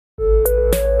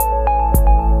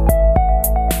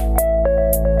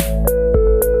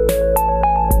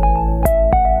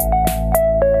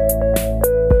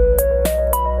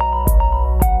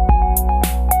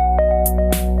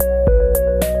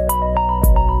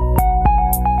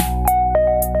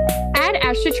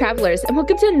Astra Travelers, and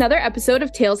welcome to another episode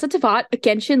of Tales of Teyvat, a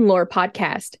Genshin lore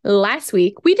podcast. Last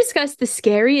week, we discussed the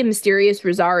scary and mysterious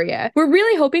Rosaria. We're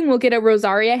really hoping we'll get a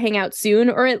Rosaria hangout soon,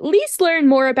 or at least learn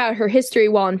more about her history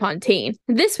while in Fontaine.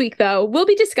 This week, though, we'll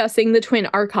be discussing the twin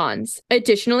Archons.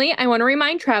 Additionally, I want to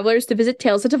remind travelers to visit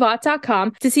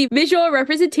talesofteyvat.com to see visual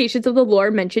representations of the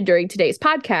lore mentioned during today's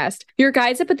podcast. Your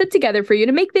guides have put them together for you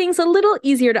to make things a little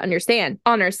easier to understand.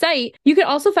 On our site, you can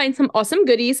also find some awesome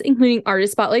goodies, including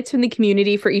artist spotlights from the community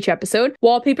for each episode,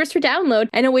 wallpapers for download,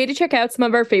 and a way to check out some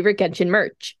of our favorite Genshin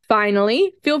merch.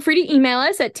 Finally, feel free to email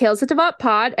us at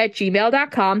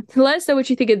talesofteyvatpod@gmail.com to let us know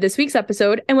what you think of this week's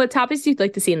episode and what topics you'd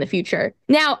like to see in the future.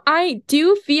 Now, I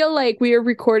do feel like we are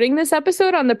recording this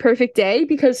episode on the perfect day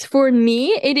because for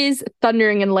me, it is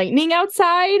thundering and lightning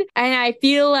outside, and I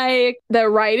feel like the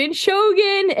Raiden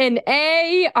Shogun and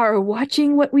A are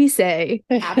watching what we say.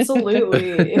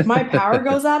 Absolutely. If my power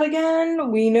goes out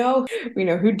again, we know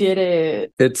who did it.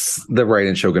 It's the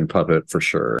Raiden Shogun puppet for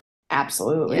sure.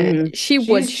 Absolutely. Yeah, she's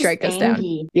would strike us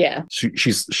down. Yeah.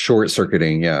 She's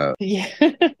short-circuiting, yeah. Yeah.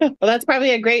 Well, that's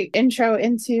probably a great intro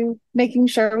into making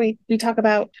sure we talk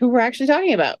about who we're actually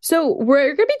talking about. So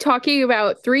we're going to be talking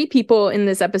about three people in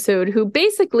this episode who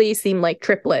basically seem like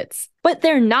triplets, but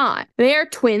they're not. They are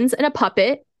twins and a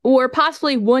puppet, or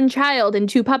possibly one child and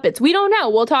two puppets. We don't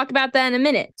know. We'll talk about that in a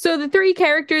minute. So the three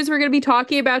characters we're going to be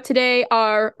talking about today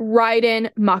are Raiden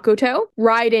Makoto,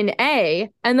 Raiden A,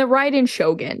 and the Raiden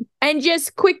Shogun. And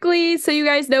just quickly, so you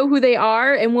guys know who they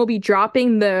are, and we'll be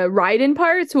dropping the Raiden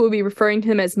parts, we'll be referring to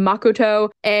them as Makoto,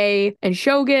 A, and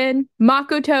Shogun.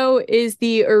 Makoto is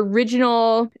the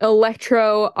original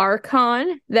Electro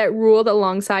Archon that ruled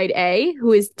alongside A,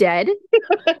 who is dead.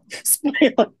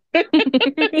 Spoiler. We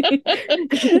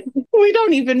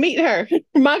don't even meet her.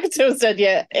 Makoto said,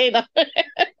 yeah. Did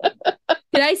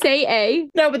I say A?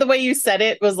 No, but the way you said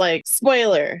it was like,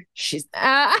 spoiler. She's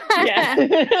yeah.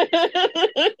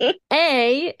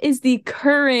 A is the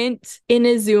current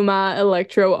Inazuma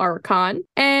Electro Archon,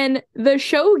 and the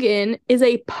Shogun is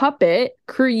a puppet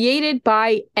created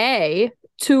by A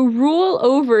to rule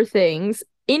over things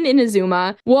in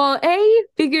Inazuma, while A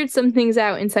figured some things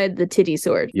out inside the titty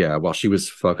sword. Yeah, while she was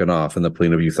fucking off in the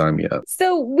plain of Euthymia.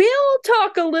 So we'll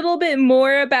talk a little bit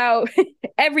more about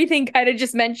everything kind of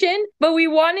just mentioned, but we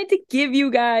wanted to give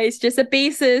you guys just a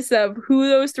basis of who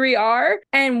those three are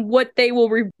and what they will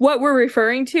what we're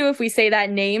referring to if we say that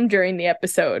name during the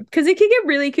episode, because it can get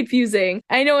really confusing.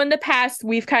 I know in the past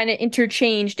we've kind of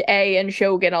interchanged A and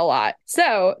Shogun a lot.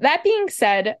 So that being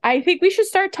said, I think we should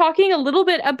start talking a little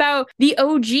bit about the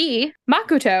OG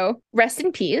Makoto. Rest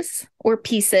in peace, or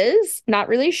pieces, not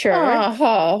really sure.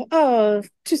 Oh,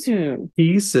 too soon.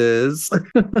 Pieces.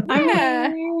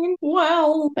 Yeah.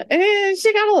 Well,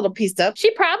 she got a little pieced up.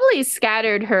 She probably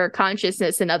scattered her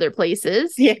consciousness in other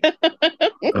places. Yeah.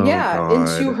 God.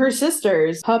 into her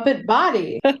sister's puppet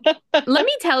body. Let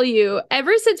me tell you,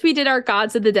 ever since we did our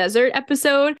Gods of the Desert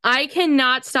episode, I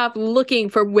cannot stop looking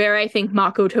for where I think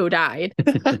Makoto died.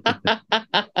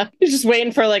 You're just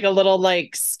waiting for like a little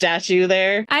like statue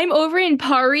there. I'm over in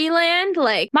Pari land,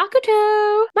 like,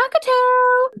 Makoto!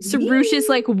 Sarush is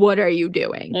like, what are you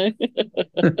doing?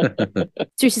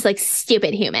 Sarush is like,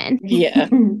 stupid human. Yeah.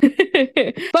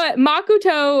 But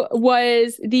Makoto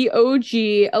was the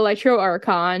OG Electro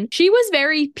Archon. She was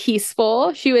very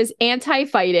peaceful. She was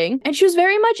anti-fighting, and she was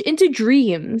very much into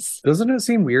dreams. Doesn't it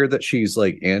seem weird that she's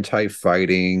like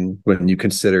anti-fighting when you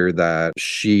consider that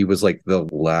she was like the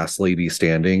last lady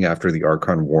standing after the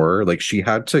Archon War? Like she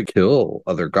had to kill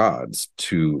other gods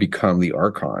to become the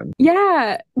Archon.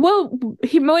 Yeah. Well,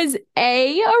 he was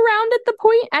A around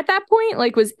at that point?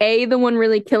 Like, was A the one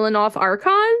really killing off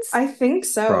Archons? I think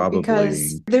so. Probably.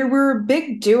 Because they were a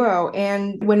big duo,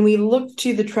 and when we look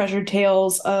to the treasure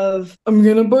tales of, I'm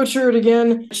gonna butcher it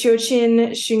again,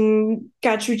 Shochin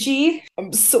Shingachuchi,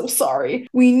 I'm so sorry.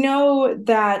 We know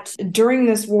that during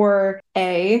this war,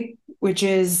 A, which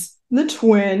is the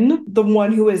twin, the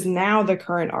one who is now the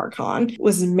current Archon,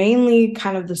 was mainly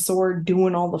kind of the sword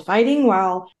doing all the fighting,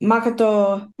 while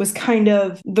Makoto was kind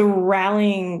of the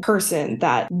rallying person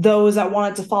that those that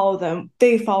wanted to follow them,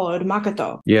 they followed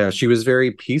Makoto. Yeah, she was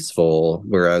very peaceful,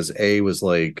 whereas A was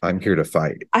like, I'm here to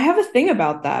fight. I have a thing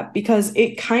about that because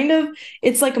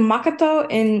it's like Makoto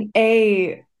and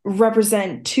A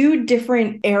represent two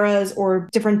different eras or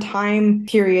different time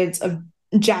periods of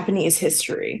Japanese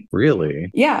history.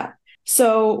 Really? Yeah.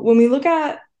 So when we look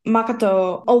at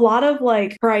Makoto, a lot of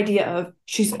like her idea of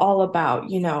she's all about,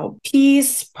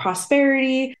 peace,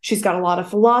 prosperity. She's got a lot of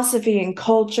philosophy and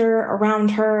culture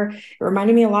around her. It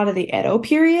reminded me a lot of the Edo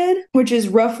period, which is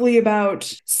roughly about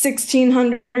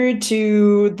 1600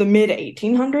 to the mid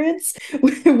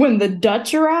 1800s when the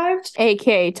Dutch arrived.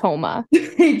 AKA Toma.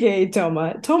 AKA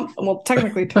Toma. Well,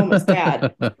 technically Toma's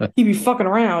dad. He'd be fucking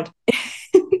around.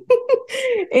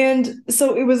 And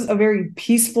so it was a very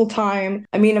peaceful time.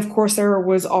 I mean, of course, there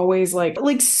was always like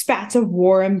spats of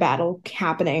war and battle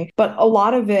happening, but a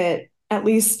lot of it, at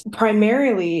least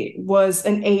primarily, was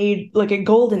an age, like a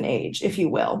golden age, if you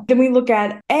will. Then we look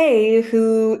at A,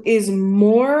 who is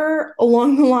more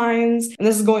along the lines, and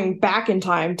this is going back in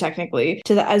time technically,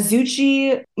 to the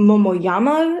Azuchi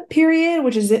Momoyama period,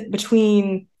 which is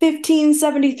between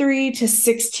 1573 to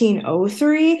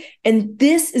 1603. And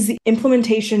this is the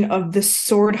implementation of the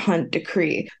Sword Hunt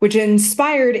Decree, which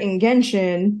inspired in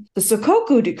Genshin the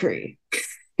Sokoku Decree.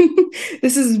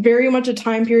 This is very much a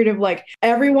time period of like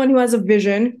everyone who has a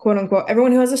vision, quote unquote,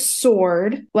 everyone who has a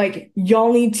sword, like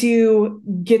y'all need to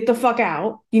get the fuck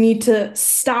out. You need to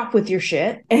stop with your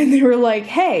shit. And they were like,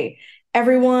 hey,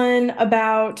 everyone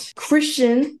about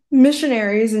Christian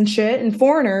missionaries and shit and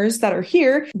foreigners that are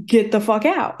here, get the fuck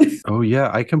out. Oh yeah,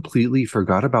 I completely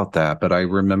forgot about that, but I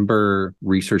remember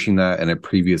researching that in a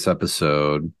previous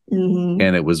episode. Mm-hmm.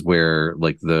 And it was where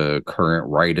like the current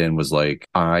write-in was like,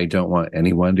 I don't want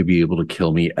anyone to be able to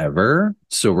kill me ever.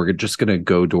 So we're just going to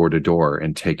go door to door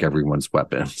and take everyone's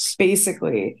weapons.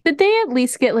 Basically. Did they at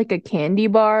least get like a candy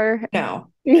bar? No.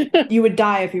 You would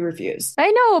die if you refused.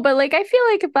 I know, but like I feel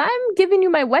like if I'm giving you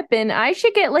my weapon, I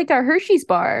should get like a Hershey's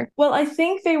bar. Well, I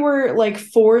think they were like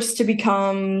forced to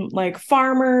become like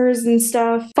farmers and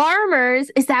stuff.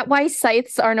 Farmers? Is that why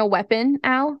scythes aren't a weapon,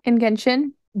 Al, in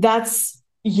Genshin? That's,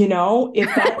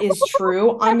 if that is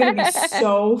true, I'm going to be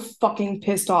so fucking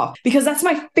pissed off because that's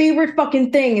my favorite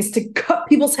fucking thing is to cut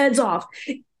people's heads off.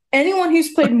 Anyone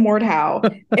who's played Mordhau,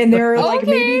 and there are like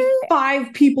maybe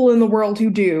 5 people in the world who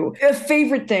do, a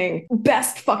favorite thing,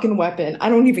 best fucking weapon. I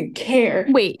don't even care.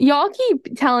 Wait, y'all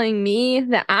keep telling me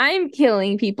that I'm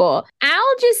killing people.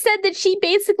 Al just said that she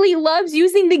basically loves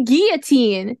using the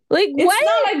guillotine. Like, It's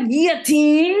what? not a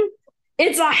guillotine.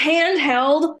 It's a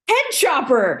handheld head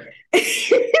chopper.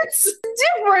 It's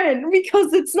different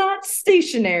because it's not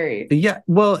stationary. Yeah,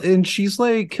 well, and she's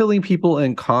like killing people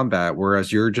in combat,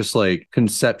 whereas you're just like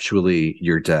conceptually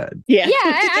you're dead. Yeah.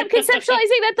 I'm conceptualizing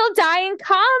that they'll die in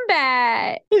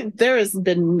combat. There has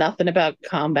been nothing about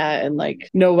combat and like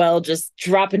Noelle just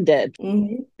dropping dead.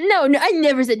 Mm-hmm. No, I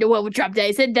never said Noelle would drop dead.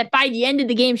 I said that by the end of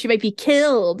the game, she might be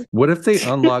killed. What if they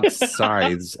unlock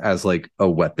scythes as like a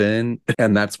weapon,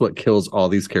 and that's what kills all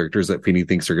these characters that Feeny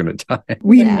thinks are going to die?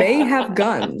 We may have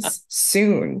guns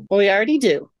soon. Well, we already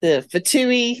do. The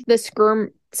Fatui. The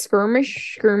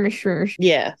skirmisher.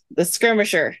 Yeah, the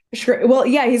skirmisher. Sure. Well,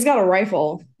 yeah, he's got a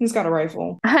rifle.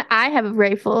 I have a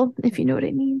rifle, if you know what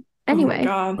I mean. Anyway. Oh, my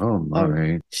God. Oh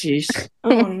my. Sheesh.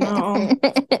 Oh, no.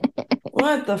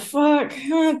 What the fuck?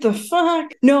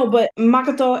 No, but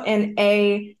Makoto and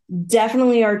A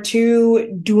definitely are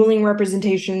 2 dueling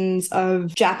representations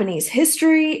of Japanese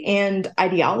history and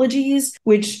ideologies,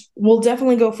 which we'll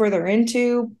definitely go further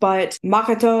into. But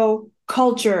Makoto,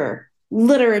 culture,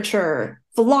 literature,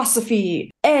 philosophy.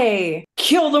 A,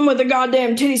 kill them with a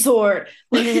goddamn titty sword.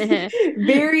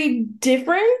 Very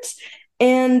different.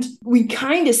 And we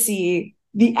kind of see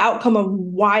the outcome of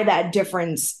why that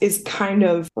difference is kind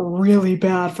of really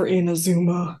bad for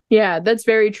Inazuma. Yeah, that's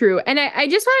very true. And I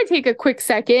just want to take a quick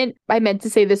second. I meant to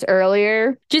say this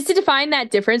earlier, just to define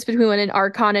that difference between what an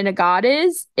Archon and a god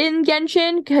is in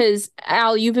Genshin. Because,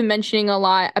 Al, you've been mentioning a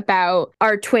lot about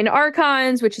our twin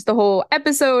Archons, which is the whole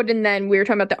episode. And then we were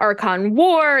talking about the Archon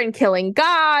War and killing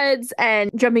gods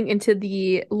and jumping into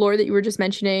the lore that you were just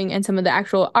mentioning and some of the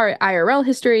actual IRL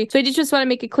history. So I just want to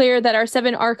make it clear that our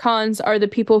 7 Archons are the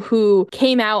people who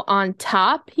came out on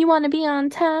top. You want to be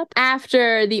on top?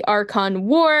 After the Archon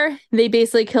War, they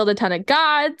basically killed a ton of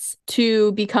gods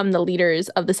to become the leaders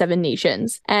of the 7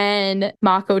 nations. And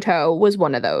Makoto was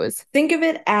one of those. Think of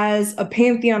it as a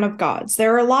pantheon of gods.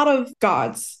 There are a lot of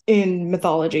gods in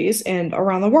mythologies and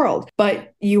around the world,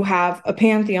 but you have a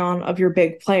pantheon of your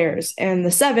big players, and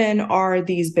the 7 are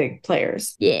these big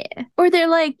players. Yeah. Or they're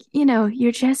like,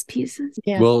 your chess pieces.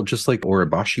 Yeah. Well, just like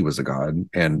Orobashi was a god,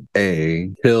 and A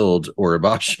killed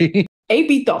Orobashi. A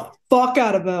beat the fuck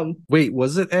out of him. Wait,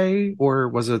 was it A or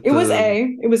was it It was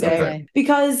A. It was Okay. A.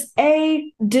 Because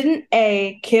didn't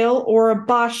kill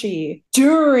Orobashi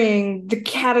during the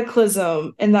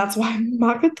cataclysm, and that's why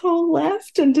Makoto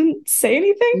left and didn't say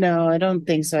anything? No, I don't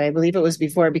think so. I believe it was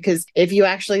before, because if you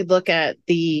actually look at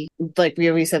like we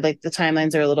always said, like the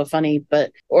timelines are a little funny,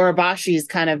 but Orobashi is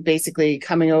kind of basically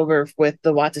coming over with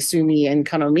the Watasumi and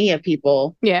Kanomiya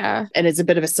people. Yeah. And it's a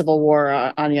bit of a civil war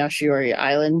on Yashiori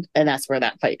Island. And that's where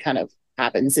that fight kind of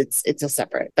happens. It's a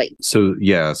separate fight. So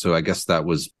I guess that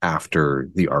was after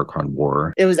the Archon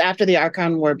War. It was after the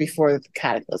Archon War, before the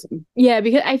Cataclysm. Yeah,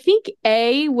 because I think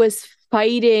A was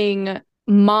fighting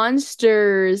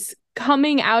monsters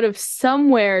coming out of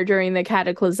somewhere during the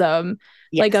Cataclysm.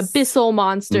 Yes. Like abyssal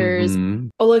monsters. Mhm.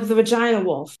 Oh, like the vagina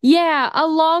wolf. Yeah,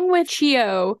 along with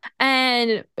Chio.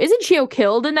 And isn't Chio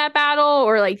killed in that battle?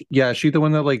 Or like, Yeah, is she the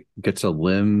one that like gets a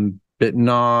limb bitten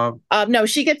off? No,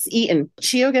 she gets eaten.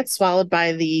 Chio gets swallowed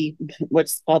by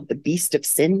what's called the Beast of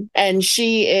Sin. And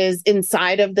she is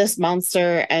inside of this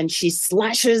monster, and she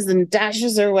slashes and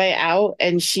dashes her way out.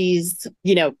 And she's,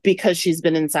 because she's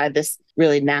been inside this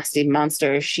really nasty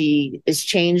monster, she is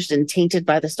changed and tainted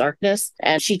by this darkness,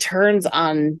 and she turns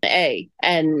on A.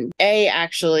 And A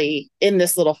actually, in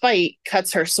this little fight,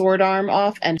 cuts her sword arm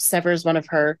off and severs one of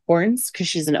her horns, because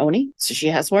she's an Oni, so she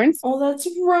has horns. Oh, that's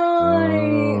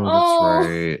right. That's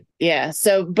right. Yeah.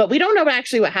 So, but we don't know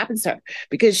actually what happens to her,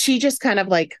 because she just kind of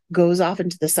like goes off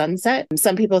into the sunset.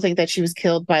 Some people think that she was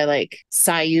killed by like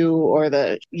Sayu, or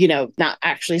not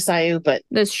actually Sayu, but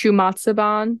the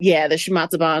Shumatsuban. yeah, the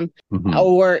Shumatsuban, Mhm.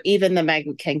 or even the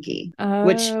Magukenki,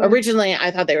 which Oh. originally I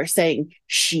thought they were saying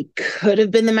she could have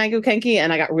been the Magukenki,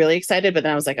 and I got really excited, but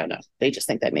then I was like, oh no, they just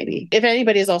think that maybe. If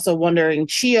anybody is also wondering,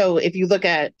 Chio, if you look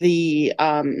at the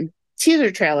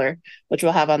teaser trailer, which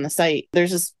we'll have on the site,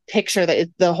 there's this picture that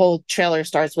the whole trailer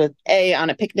starts with A on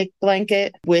a picnic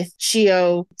blanket with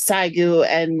Chio, Saigu,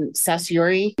 and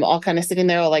Sasori all kind of sitting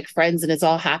there all like friends, and it's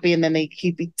all happy, and then they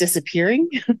keep disappearing.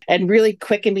 And really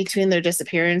quick in between their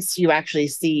disappearance, you actually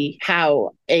see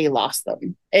how A lost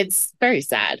them. It's very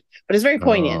sad, but it's very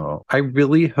poignant. Oh, I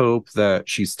really hope that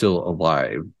she's still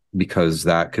alive, because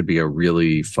that could be a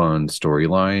really fun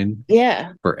storyline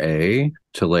Yeah. for A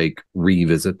to like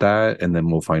revisit that, and then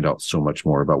we'll find out so much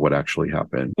more about what actually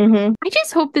happened. Mm-hmm. I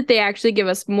just hope that they actually give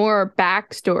us more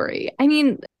backstory. I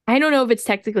mean, I don't know if it's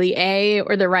technically A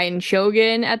or the Raiden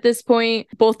Shogun at this point.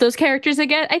 Both those characters I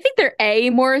think they're A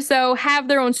more so, have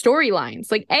their own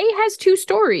storylines. Like A has 2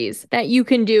 stories that you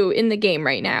can do in the game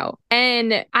right now.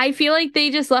 And I feel like they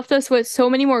just left us with so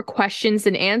many more questions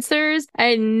than answers.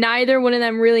 And neither one of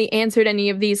them really answered any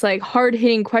of these like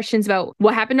hard-hitting questions about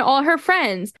what happened to all her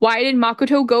friends. Why did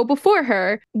Makoto go before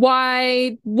her?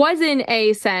 Why wasn't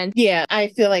A sent? Yeah, I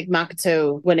feel like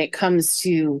Makoto, when it comes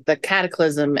to the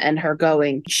Cataclysm and her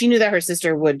going, she knew that her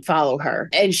sister would follow her,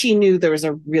 and she knew there was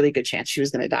a really good chance she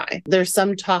was going to die. There's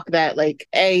some talk that like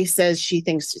A says she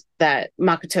thinks that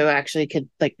Makoto actually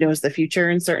knows the future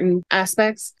in certain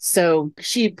aspects. So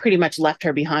she pretty much left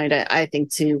her behind, I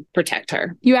think, to protect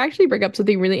her. You actually bring up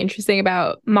something really interesting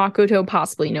about Makoto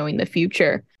possibly knowing the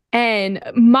future. And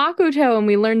Makoto, and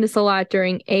we learned this a lot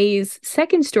during A's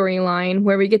second storyline,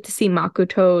 where we get to see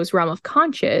Makoto's realm of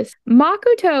conscious.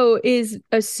 Makoto is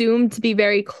assumed to be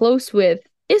very close with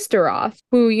Istaroth,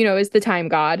 who, is the time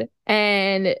god.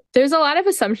 And there's a lot of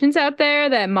assumptions out there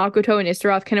that Makoto and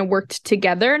Istaroth kind of worked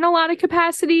together in a lot of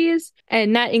capacities.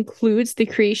 And that includes the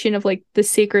creation of like the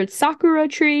sacred Sakura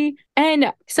tree.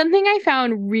 And something I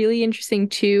found really interesting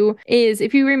too is,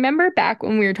 if you remember back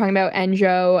when we were talking about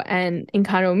Enjo and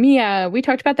Kanomiya, we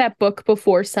talked about that book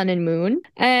Before Sun and Moon.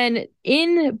 And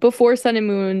in Before Sun and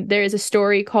Moon, there is a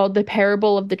story called The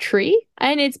Parable of the Tree.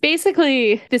 And it's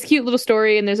basically this cute little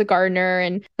story, and there's a gardener,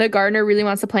 and the gardener really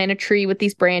wants to plant a tree with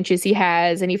these branches he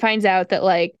has, and he finds out that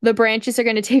like the branches are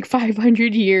going to take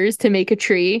 500 years to make a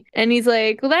tree. And he's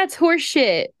like, well, that's horse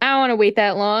shit. I don't want to wait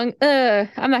that long.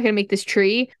 I'm not going to make this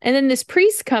tree. And then this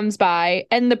priest comes by,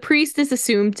 and the priest is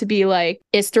assumed to be like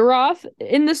Istaroth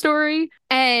in the story.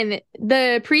 And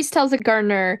the priest tells the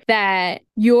gardener that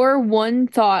your one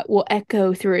thought will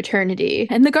echo through eternity.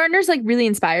 And the gardener's like really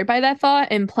inspired by that thought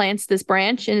and plants this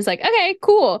branch and is like, okay,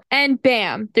 cool. And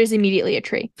bam, there's immediately a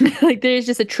tree. Like there's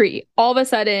just a tree all of a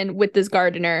sudden with this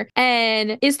gardener.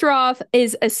 And Istaroth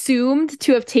is assumed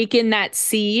to have taken that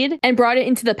seed and brought it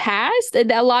into the past. And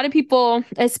a lot of people,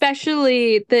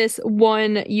 especially this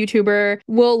one YouTuber,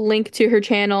 will link to her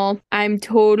channel. I'm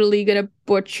totally gonna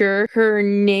butcher her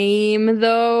name,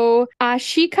 though.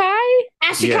 Ashikai?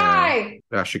 Ashikai!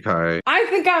 Ashikai. I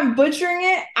think I'm butchering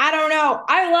it. I don't know.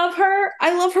 I love her.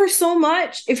 I love her so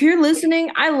much. If you're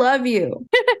listening, I love you.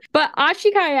 But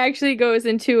Ashikai actually goes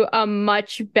into a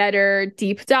much better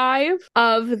deep dive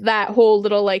of that whole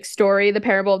little like story, the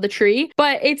parable of the tree.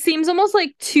 But it seems almost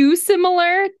like too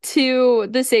similar to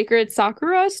the sacred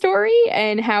Sakura story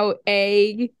and how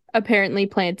Egg apparently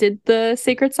planted the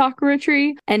sacred Sakura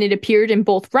tree and it appeared in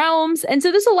both realms. And so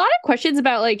there's a lot of questions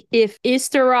about like if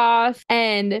Istaroth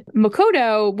and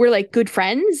Makoto were like good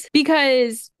friends,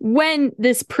 because when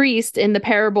this priest in the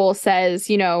parable says,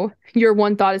 you know, your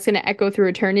one thought is going to echo through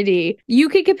eternity, you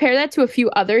could compare that to a few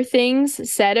other things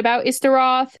said about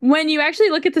Istaroth. When you actually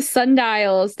look at the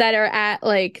sundials that are at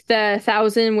like the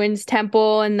Thousand Winds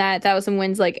Temple and that Thousand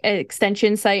Winds like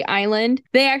extension site island,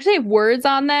 they actually have words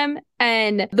on them.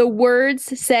 And the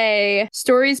words say,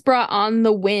 stories brought on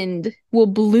the wind will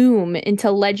bloom into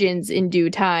legends in due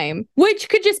time, which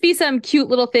could just be some cute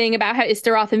little thing about how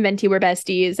Istaroth and Venti were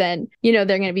besties and, you know,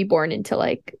 they're going to be born into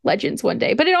like legends one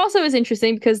day. But it also is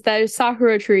interesting because the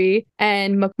Sakura tree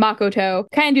and Makoto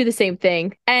kind of do the same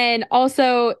thing. And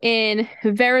also in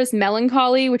Vera's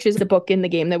Melancholy, which is the book in the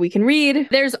game that we can read,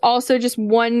 there's also just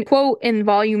one quote in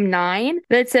volume 9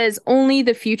 that says, only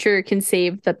the future can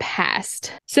save the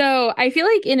past. So I feel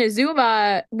like in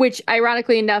Azuma, which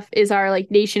ironically enough is our like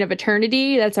nation of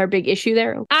eternity, that's our big issue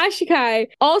there. Ashikai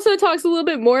also talks a little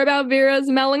bit more about Vera's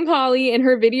Melancholy in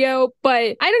her video,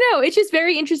 but I don't know, it's just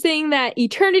very interesting that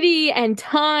eternity and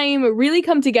time really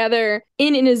come together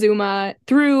in Inazuma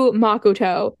through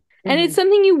Makoto. And it's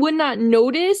something you would not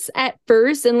notice at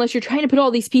first unless you're trying to put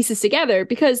all these pieces together,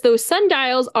 because those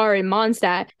sundials are in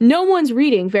Mondstadt. No one's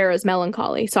reading Vera's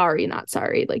Melancholy. Sorry, not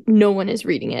sorry. Like, no one is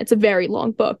reading it. It's a very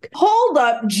long book. Hold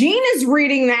up. Jean is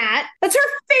reading that. That's her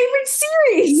favorite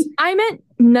series. I meant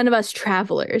none of us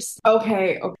travelers.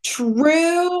 Okay,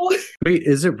 true. Wait,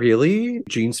 is it really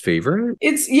Jean's favorite?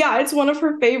 It's one of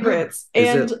her favorites.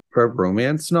 Is it a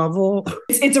romance novel?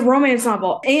 It's a romance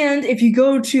novel. And if you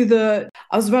go to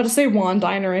I was about to say Juan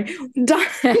Dinery. Don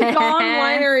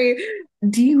Winery.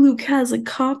 D. Luke has a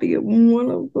copy of one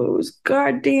of those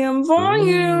goddamn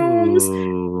volumes.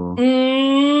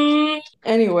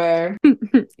 Anyway.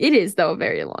 It is, though, a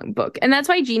very long book. And that's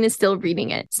why Jean is still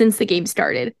reading it since the game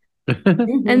started.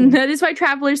 And that is why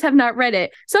travelers have not read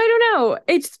it. So I don't know.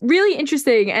 It's really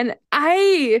interesting. And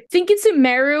I think in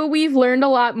Sumeru, we've learned a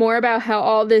lot more about how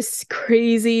all this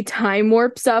crazy time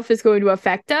warp stuff is going to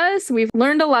affect us. We've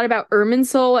learned a lot about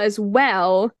Irminsul as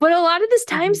well. But a lot of this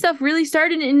time stuff really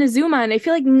started in Inazuma. And I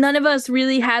feel like none of us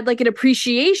really had like an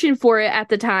appreciation for it at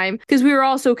the time because we were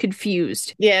all so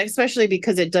confused. Yeah, especially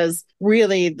because it does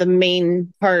really the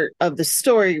main part of the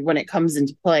story when it comes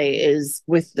into play is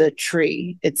with the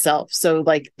tree itself. So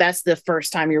like that's the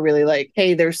first time you're really like,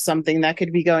 hey, there's something that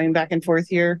could be going back and forth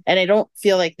here. And I don't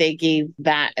feel like they gave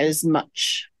that as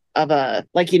much of a,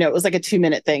 like, you know, it was like a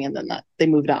 2-minute thing and then they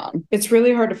moved on. It's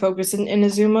really hard to focus in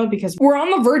Inazuma because we're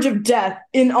on the verge of death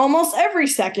in almost every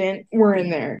second we're in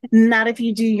there. Not if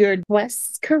you do your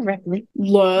quests correctly.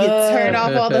 You turn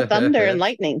off all the thunder and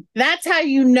lightning. That's how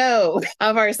you know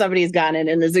how far somebody's gone in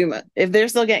Inazuma. If they're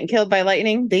still getting killed by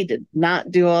lightning, they did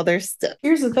not do all their stuff.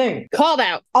 Here's the thing. Called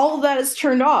out. All of that is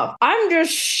turned off. I'm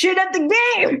just shit at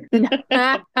the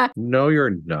game. No,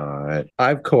 you're not.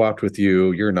 I've co-opted with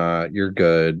you. You're not. You're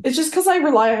good. It's just because I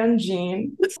rely on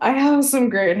Jean. I have some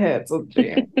great hits with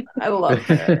Jean. I love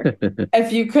her.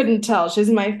 If you couldn't tell,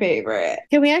 she's my favorite.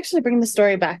 Can we actually bring the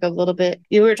story back a little bit?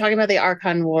 You were talking about the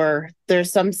Archon War.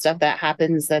 There's some stuff that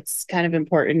happens that's kind of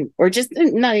important, or just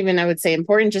not even, I would say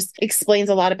important, just explains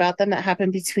a lot about them that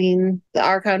happened between the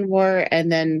Archon War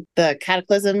and then the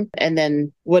Cataclysm, and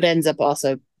then what ends up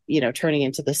also, you know, turning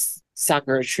into this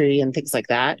Sakura tree and things like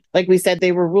that. Like we said,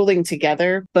 they were ruling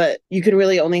together, but you can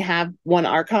really only have one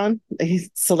Archon.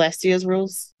 Celestia's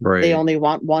rules. Right. They only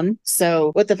want one.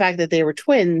 So with the fact that they were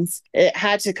twins, it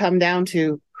had to come down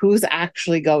to who's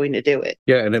actually going to do it.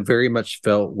 Yeah, and it very much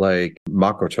felt like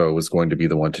Makoto was going to be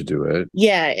the one to do it.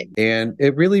 Yeah. And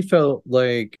it really felt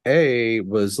like A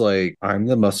was like, I'm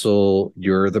the muscle,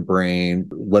 you're the brain,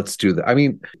 let's do that. I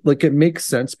mean, like it makes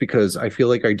sense because I feel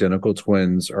like identical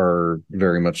twins are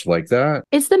very much like that.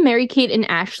 It's the Mary-Kate and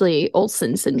Ashley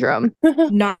Olsen syndrome.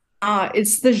 Nah,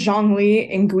 it's the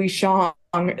Zhongli and Guishang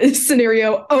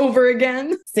scenario over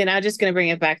again. See, now I'm just going to bring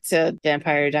it back to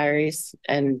Vampire Diaries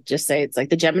and just say it's like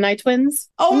the Gemini twins.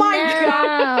 Oh my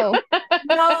God.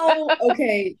 No. No,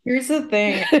 okay, here's the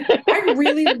thing. I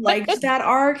really liked that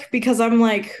arc because I'm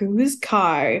like, who is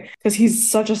Kai? Because he's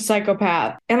such a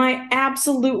psychopath. And I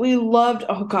absolutely loved,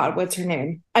 oh God, what's her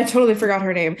name? I totally forgot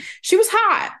her name. She was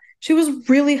hot. She was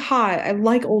really hot. I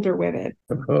like older women.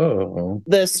 Oh.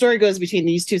 The story goes between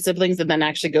these two siblings and then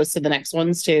actually goes to the next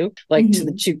ones too, like to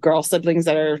the two girl siblings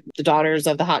that are the daughters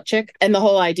of the hot chick. And the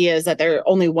whole idea is that there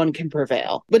only one can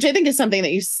prevail, which I think is something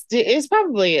that is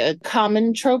probably a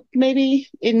common trope maybe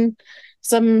in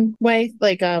some way,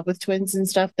 like with twins and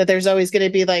stuff, that there's always going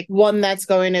to be like one that's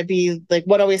going to be like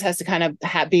one always has to kind of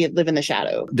live in the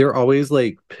shadow. They're always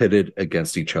like pitted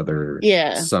against each other,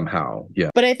 somehow.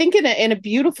 Yeah, but I think in a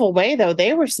beautiful way though,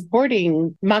 they were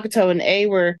supporting Makoto, and A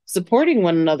were supporting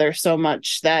one another so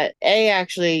much that A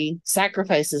actually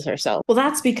sacrifices herself. Well,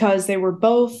 that's because they were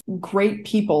both great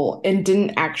people and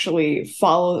didn't actually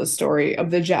follow the story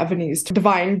of the Japanese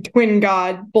divine twin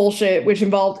god bullshit, which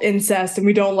involved incest, and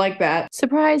we don't like that.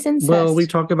 Surprise incest. Well, we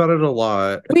talk about it a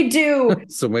lot. We do.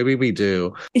 So maybe we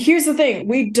do. Here's the thing.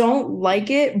 We don't like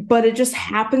it, but it just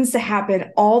happens to happen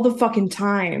all the fucking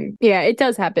time. Yeah, it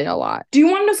does happen a lot. Do you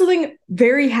want to know something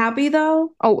very happy,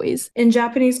 though? Always. In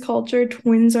Japanese culture,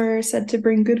 twins are said to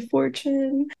bring good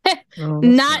fortune.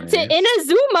 Not to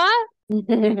Inazuma.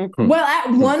 Well,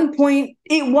 at one point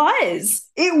it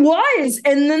was, and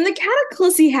then the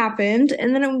cataclysm happened,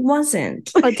 and then it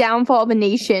wasn't. A downfall of a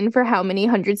nation for how many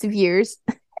hundreds of years?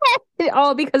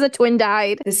 All because a twin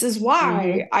died. This is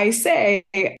why I say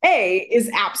A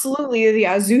is absolutely the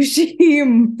Azushi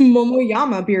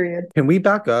Momoyama period. Can we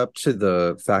back up to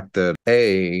the fact that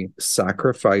A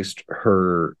sacrificed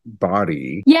her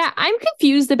body? Yeah, I'm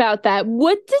confused about that.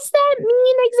 What does that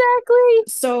mean exactly?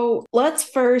 So let's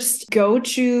first go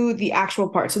to the actual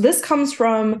part. So this comes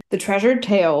from the Treasured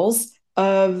Tales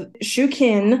of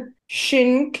Shukin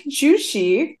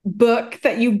Shinjushi book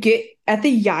that you get at the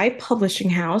Yai Publishing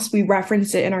House. We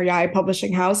referenced it in our Yai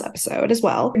Publishing House episode as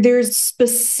well. There's a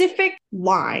specific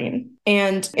line,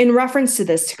 and in reference to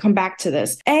this, to come back to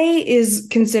this, A is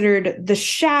considered the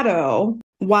shadow,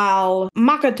 while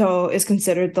Makoto is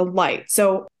considered the light.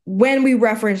 So when we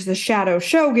reference the Shadow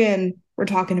Shogun, we're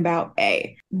talking about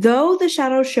A. Though the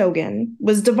Shadow Shogun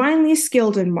was divinely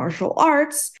skilled in martial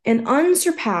arts and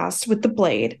unsurpassed with the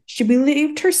blade, she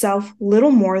believed herself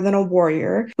little more than a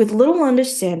warrior with little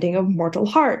understanding of mortal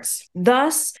hearts.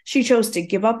 Thus, she chose to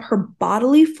give up her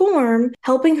bodily form,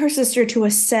 helping her sister to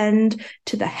ascend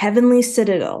to the heavenly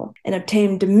citadel and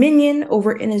obtain dominion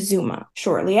over Inazuma.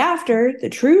 Shortly after, the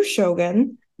true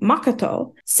shogun,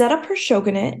 Makoto, set up her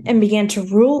shogunate and began to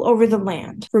rule over the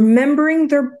land. Remembering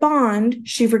their bond,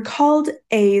 she recalled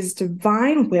A's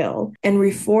divine will and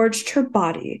reforged her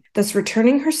body, thus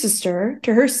returning her sister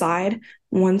to her side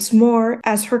once more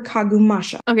as her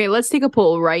Kagumasha. Okay, let's take a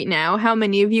poll right now. How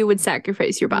many of you would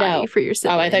sacrifice your body for your sister?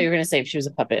 Oh, I thought you were going to say if she was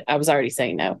a puppet. I was already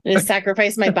saying no.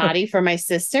 Sacrifice my body for my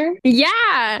sister?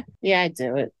 Yeah. Yeah, I'd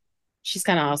do it. She's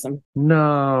kind of awesome.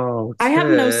 No, I have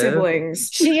no siblings.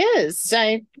 She is.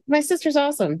 My sister's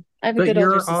awesome. I have a good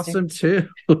older sister. Awesome too.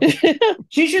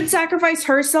 She should sacrifice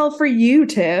herself for you,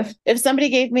 Tiff. If somebody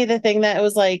gave me the thing that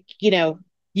was like,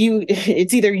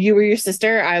 it's either you or your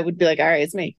sister, I would be like, all right,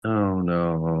 it's me. Oh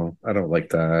no, I don't like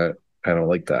that.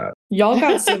 Y'all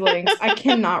got siblings. I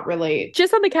cannot relate.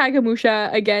 Just on the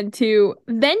Kagamusha again, too.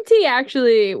 Venti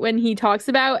actually, when he talks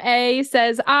about A,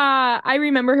 says, I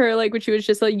remember her like when she was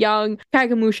just a young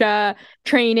Kagamusha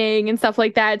training and stuff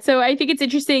like that. So I think it's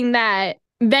interesting that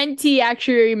Venti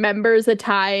actually remembers a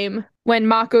time when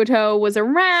Makoto was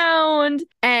around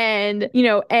and,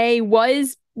 A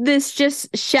was this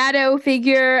just shadow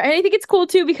figure. And I think it's cool,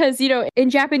 too, because,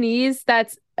 in Japanese,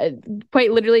 that's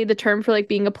quite literally the term for like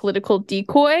being a political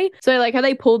decoy. So I like how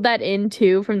they pulled that in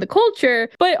too from the culture.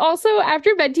 But also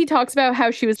after Venti talks about how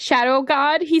she was shadow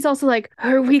god, he's also like,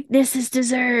 her weakness is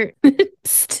dessert.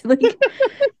 Like,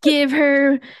 give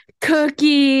her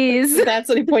cookies. That's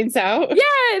what he points out.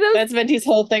 Yeah, that's Venti's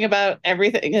whole thing about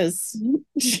everything is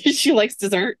she likes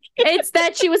dessert. It's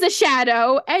that she was a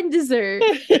shadow and dessert.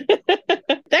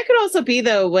 That could also be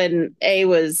though when A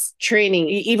was training,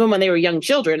 even when they were young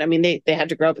children. I mean, they had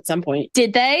to grow up at some point.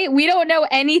 Did they? We don't know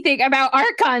anything about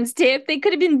Archons, Tiff. They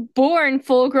could have been born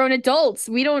full-grown adults.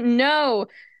 We don't know.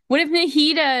 What if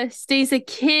Nahida stays a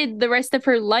kid the rest of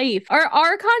her life? Are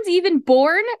Archons even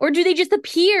born, or do they just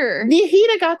appear?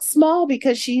 Nahida got small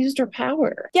because she used her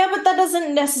power. Yeah, but that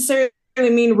doesn't necessarily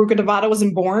mean Ruka Devata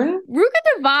wasn't born. Ruka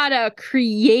Devata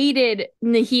created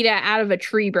Nahida out of a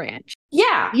tree branch.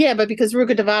 Yeah, but because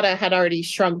Ruka Devata had already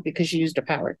shrunk because she used her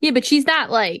power. Yeah, but she's not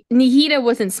like Nahida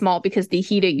wasn't small because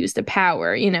Nahida used a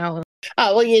power,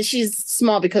 Oh, well, yeah, she's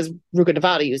small because Ruka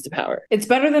Devata used the power. It's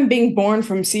better than being born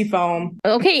from sea foam.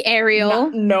 Okay,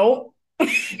 Ariel. Nope.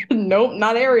 Nope,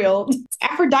 not Ariel. It's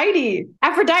Aphrodite.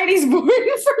 Aphrodite's born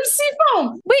from sea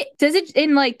foam. Wait, does it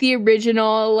in like the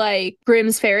original like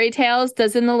Grimm's fairy tales?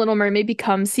 Doesn't the Little Mermaid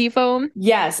become sea foam?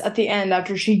 Yes, at the end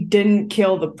after she didn't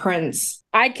kill the prince.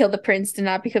 I'd kill the prince to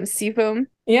not become sea foam.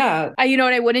 Yeah. You know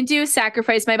what I wouldn't do?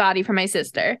 Sacrifice my body for my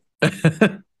sister.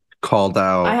 Called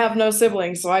out. I have no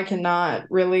siblings, so I cannot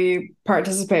really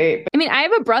participate. I mean, I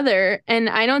have a brother, and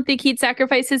I don't think he'd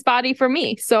sacrifice his body for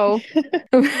me. So,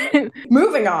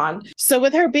 Moving on. So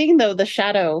with her being, though, the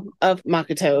shadow of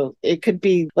Makoto, it could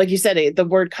be, like you said, the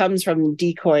word comes from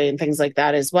decoy and things like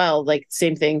that as well. Like,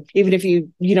 same thing. Even if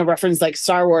you reference like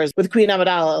Star Wars with Queen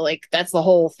Amidala, like that's the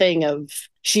whole thing of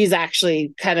she's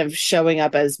actually kind of showing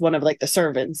up as one of like the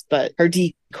servants, but her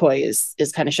decoy is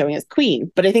kind of showing as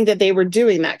queen. But I think that they were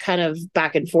doing that kind of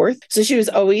back and forth. So she was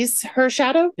always her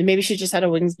shadow, and maybe she just had a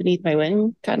wings beneath my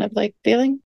wing kind of like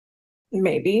feeling.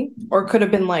 Maybe. Or could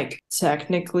have been like,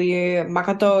 technically,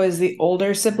 Makoto is the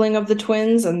older sibling of the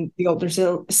twins, and the older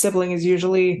sibling is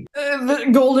usually the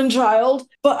golden child.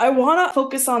 But I want to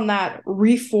focus on that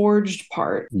reforged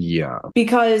part. Yeah.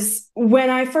 Because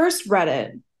when I first read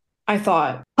it, I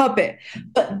thought, puppet.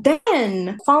 But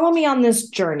then, follow me on this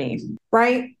journey,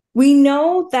 right? We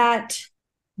know that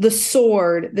the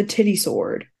sword, the titty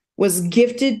sword, was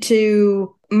gifted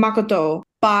to Makoto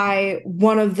by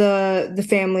one of the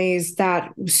families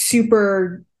that was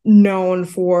super known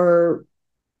for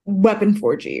weapon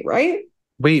forging, right?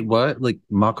 Wait, what? Like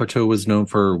Makoto was known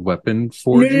for weapon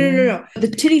forging? No. The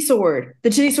titty sword. The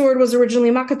titty sword was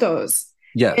originally Makoto's.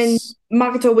 Yes. And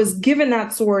Makoto was given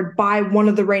that sword by one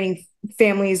of the reigning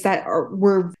families that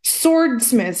were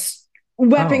swordsmiths,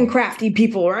 weapon crafty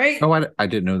people, right? Oh, I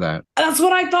didn't know that. That's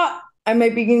what I thought. I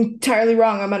might be entirely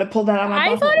wrong. I might have pulled that out of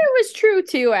my I thought it was true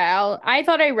too, Al. I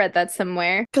thought I read that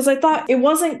somewhere. Because I thought it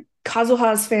wasn't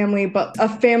Kazuha's family, but a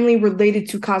family related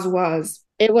to Kazuha's.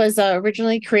 It was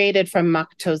originally created from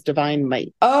Makoto's divine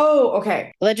might. Oh,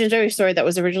 okay. Legendary sword that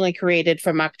was originally created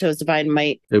from Makoto's divine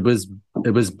might. It was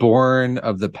born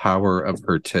of the power of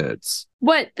her tits.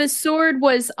 What? The sword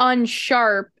was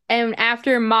unsharp, and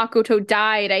after Makoto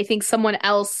died, I think someone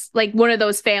else, like one of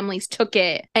those families, took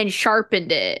it and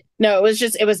sharpened it. No,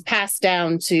 it was passed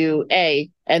down to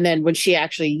A, and then when she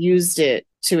actually used it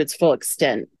to its full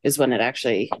extent is when it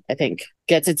actually, I think,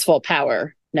 gets its full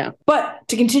power. No. But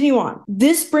to continue on,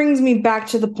 this brings me back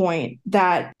to the point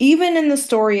that even in the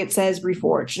story it says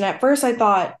reforged. And at first I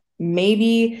thought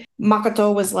maybe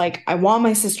Makoto was like, I want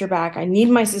my sister back. I need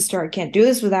my sister. I can't do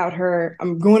this without her.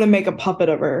 I'm going to make a puppet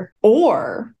of her.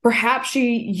 Or perhaps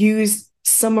she used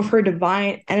some of her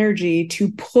divine energy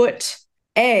to put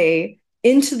A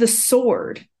into the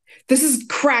sword. This is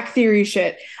crack theory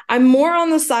shit. I'm more on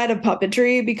the side of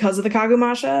puppetry because of the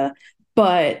Kagumasha,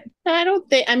 but I don't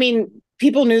think,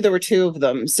 people knew there were two of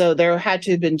them, so there had to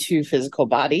have been two physical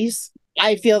bodies.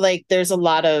 I feel like there's a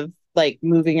lot of like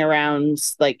moving around,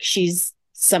 like she's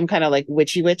some kind of like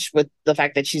witchy witch with the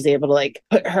fact that she's able to like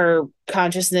put her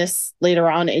consciousness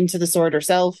later on into the sword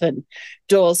herself and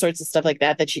do all sorts of stuff like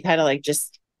that she kind of like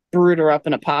just brewed her up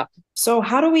in a pot. So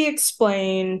how do we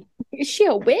explain Is she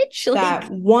a witch? that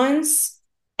once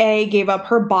A gave up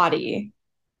her body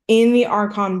in the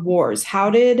Archon Wars,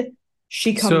 how did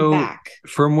she come back?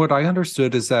 From what I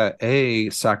understood is that A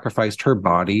sacrificed her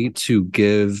body to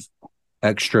give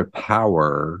extra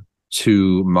power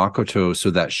to Makoto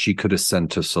so that she could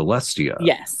ascend to Celestia.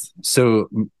 Yes. So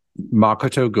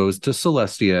Makoto goes to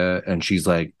Celestia and she's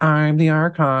like, I'm the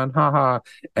Archon, haha.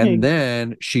 And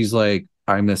then she's like,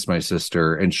 I miss my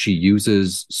sister. And she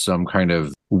uses some kind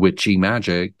of witchy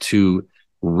magic to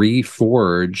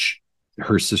reforge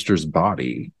her sister's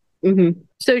body. Mm-hmm.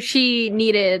 So she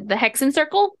needed the Hexen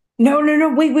Circle? No.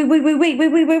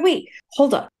 Wait.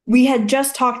 Hold up. We had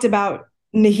just talked about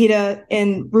Nahida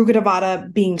and Ruka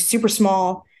Devata being super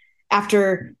small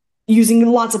after using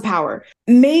lots of power.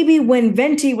 Maybe when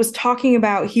Venti was talking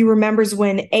about he remembers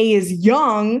when A is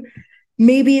young,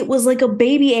 maybe it was like a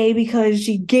baby A because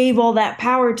she gave all that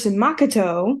power to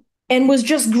Makoto and was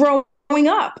just growing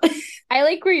up. I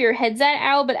like where your head's at,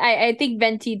 Al, but I think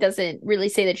Venti doesn't really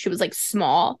say that she was like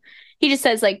small. He just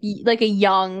says like a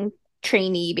young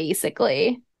trainee,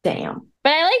 basically. Damn.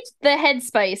 But I liked the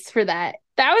headspace for that.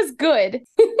 That was good.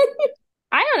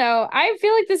 I don't know. I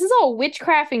feel like this is all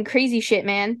witchcraft and crazy shit,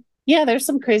 man. Yeah, there's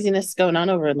some craziness going on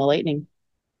over in the lightning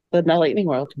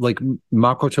world. Like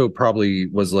Makoto probably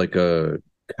was like a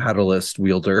catalyst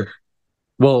wielder.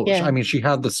 Well, Yeah. I mean, she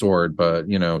had the sword, but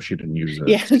she didn't use it.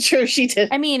 Yeah, true, she did.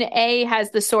 I mean, A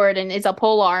has the sword and is a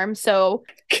pole arm, so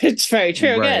It's very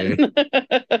true again.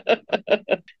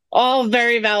 All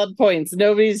very valid points.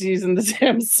 Nobody's using the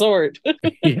damn sword.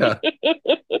 Yeah.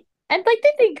 I'd like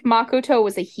to think Makoto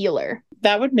was a healer.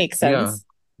 That would make sense.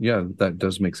 Yeah, that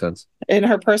does make sense. In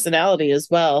her personality as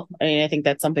well. I mean, I think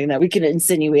that's something that we can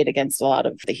insinuate against a lot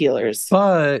of the healers.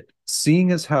 But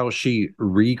seeing as how she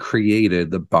recreated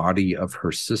the body of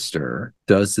her sister,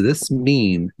 does this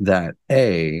mean that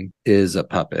A is a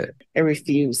puppet? I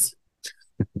refuse.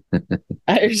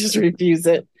 I just refuse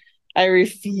it. I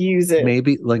refuse it.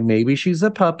 Maybe she's a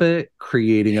puppet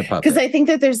creating a puppet. Because I think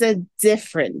that there's a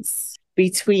difference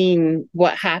between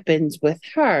what happens with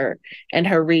her and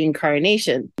her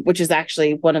reincarnation, which is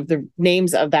actually one of the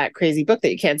names of that crazy book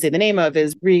that you can't say the name of,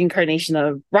 is Reincarnation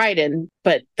of Raiden,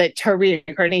 but that her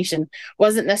reincarnation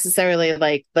wasn't necessarily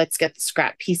like, let's get the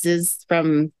scrap pieces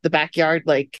from the backyard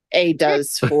like A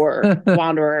does for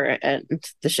Wanderer and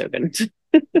the Shogun.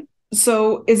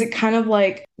 So is it kind of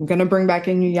like, I'm going to bring back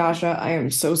Inuyasha, I am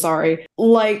so sorry,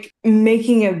 like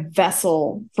making a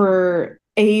vessel for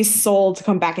a soul to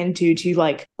come back into to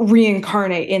like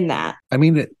reincarnate in that? I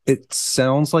mean, it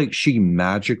sounds like she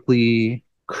magically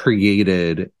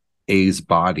created A's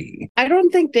body. I don't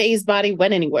think the A's body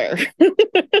went anywhere.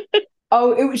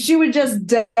 She was just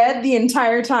dead the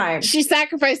entire time. She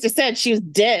sacrificed her said she was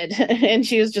dead. And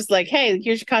she was just like, hey,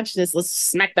 here's your consciousness. Let's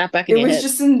smack that back in your head. It was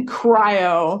just in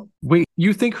cryo. Wait,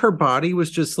 you think her body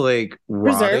was just like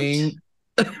rotting?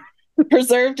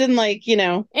 Preserved and like,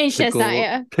 pickled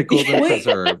and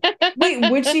preserved.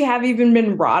 Wait, would she have even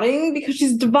been rotting? Because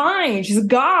she's divine. She's a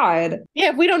god.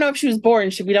 Yeah, we don't know if she was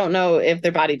born. We don't know if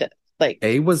their body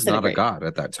A was not a god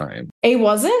at that time. A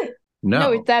wasn't?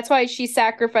 No, that's why she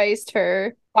sacrificed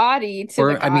her body to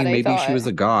the god, I mean, maybe she was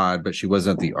a god, but she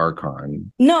wasn't the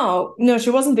Archon. No, she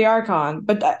wasn't the Archon,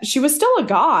 but she was still a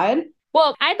god.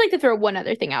 Well, I'd like to throw one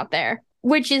other thing out there,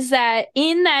 which is that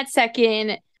in that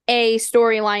second A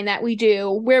storyline that we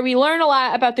do, where we learn a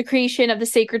lot about the creation of the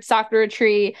sacred Sakura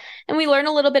tree, and we learn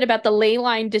a little bit about the ley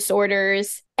line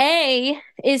disorders, A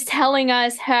is telling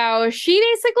us how she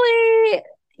basically,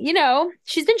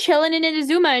 she's been chilling in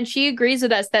Inazuma, and she agrees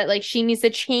with us that like she needs to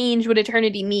change what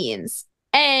eternity means.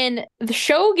 And the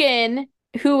Shogun,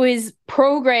 who is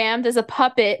programmed as a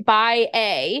puppet by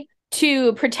A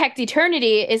to protect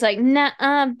eternity, is like, nah,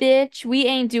 bitch, we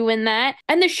ain't doing that.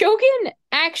 And the Shogun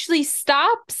actually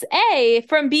stops A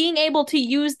from being able to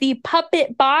use the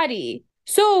puppet body.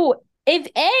 So if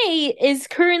A is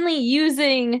currently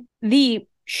using the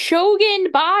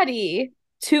Shogun body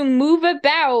to move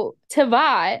about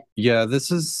Teyvat. Yeah, this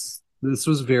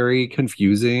was very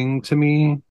confusing to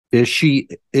me. Is she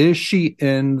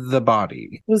in the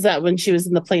body? Was that when she was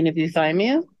in the plane of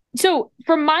euthymia? So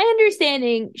from my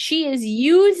understanding, she is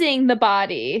using the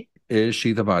body. Is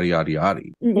she the body yadi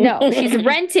yadi? No, she's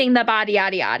renting the body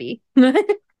yadi yadi.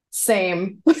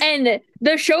 Same. And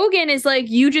the Shogun is like,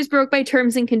 you just broke my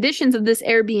terms and conditions of this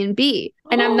Airbnb,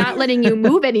 and I'm not letting you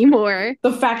move anymore.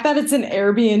 The fact that it's an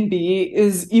Airbnb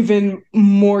is even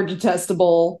more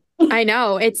detestable. I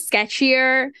know, it's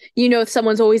sketchier. If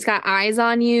someone's always got eyes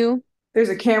on you. There's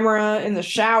a camera in the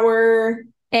shower.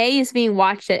 A is being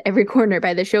watched at every corner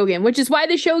by the Shogun, which is why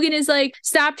the Shogun is like,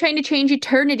 stop trying to change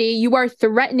eternity. You are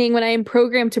threatening what I am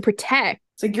programmed to protect.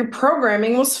 It's like, your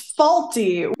programming was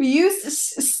faulty. We used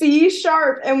C#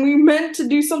 and we meant to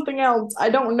do something else. I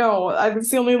don't know.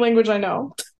 It's the only language I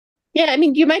know. Yeah, I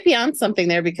mean, you might be on something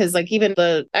there, because like even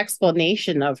the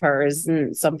explanation of her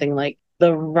isn't something like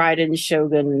the Raiden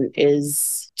Shogun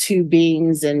is two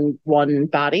beings in one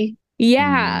body.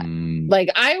 Yeah. Like,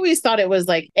 I always thought it was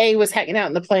like A was hanging out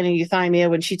in the plane of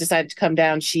euthymia. When she decided to come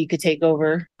down, she could take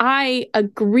over. I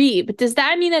agree. But does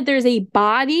that mean that there's a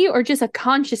body or just a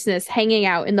consciousness hanging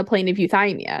out in the plane of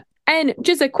euthymia? And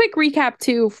just a quick recap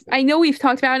too, I know we've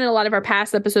talked about it in a lot of our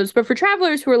past episodes, but for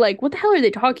travelers who are like, what the hell are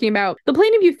they talking about? The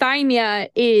plane of euthymia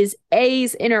is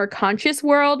A's inner conscious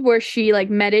world where she like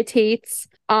meditates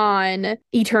on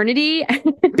eternity,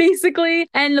 basically.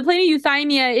 And the plane of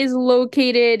euthymia is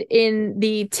located in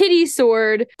the titty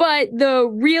sword, but the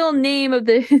real name of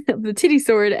the titty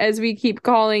sword, as we keep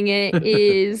calling it,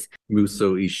 is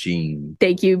Muso Ishin.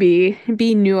 Thank you, B.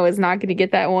 B knew I was not going to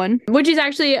get that one. Which is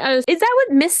actually, is that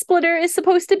what Miss Splitter is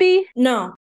supposed to be?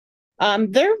 No.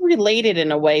 They're related in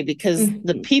a way because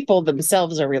the people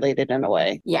themselves are related in a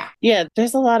way. Yeah. Yeah,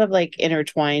 there's a lot of like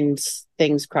intertwined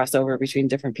things cross over between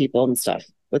different people and stuff.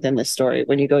 within this story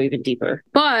when you go even deeper.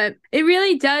 But it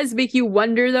really does make you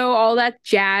wonder, though, all that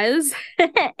jazz,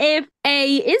 if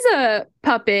A is a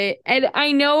puppet. And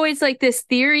I know it's like this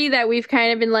theory that we've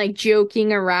kind of been like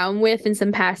joking around with in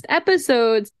some past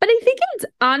episodes, but I think it's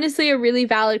honestly a really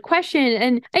valid question.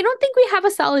 And I don't think we have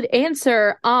a solid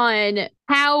answer on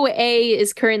how A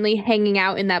is currently hanging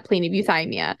out in that plane of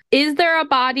euthymia. Is there a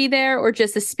body there or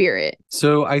just a spirit?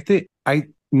 So I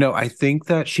think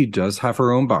that she does have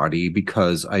her own body,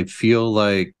 because I feel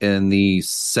like in the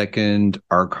second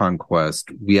Archon quest,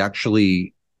 we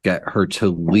actually get her to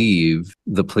leave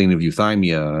the plane of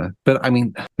euthymia. But I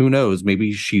mean, who knows?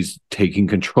 Maybe she's taking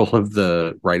control of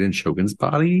the Raiden Shogun's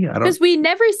body. I don't, because we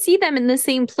never see them in the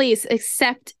same place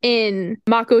except in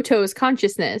Makoto's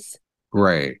consciousness.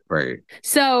 Right.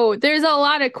 So there's a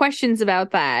lot of questions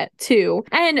about that too.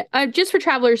 And just for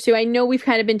travelers too, I know we've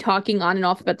kind of been talking on and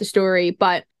off about the story,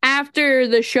 but after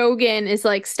the Shogun is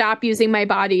like, stop using my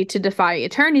body to defy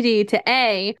eternity, to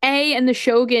A and the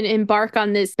Shogun embark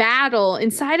on this battle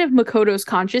inside of Makoto's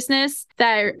consciousness.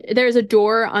 That there's a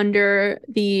door under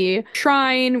the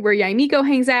shrine where Yaimiko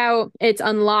hangs out. It's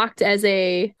unlocked as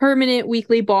a permanent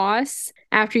weekly boss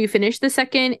after you finish the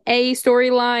second A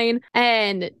storyline.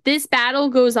 And this battle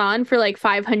goes on for like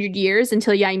 500 years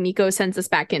until Yaimiko sends us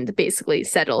back in to basically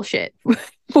settle shit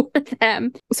for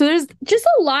them. So there's just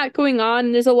a lot going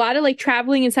on. There's a lot of like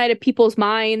traveling inside of people's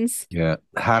minds. Yeah.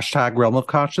 Hashtag realm of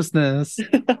consciousness.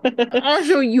 I'll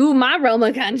show you my realm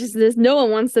of consciousness. No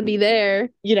one wants to be there.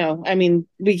 You know, I mean,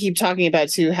 we keep talking about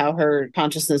too how her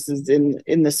consciousness is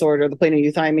in the sword, or the plane of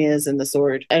euthymia is in the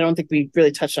sword. I don't think we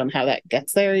really touched on how that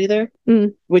gets there either.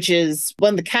 Which is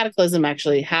when the cataclysm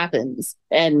actually happens.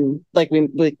 And like we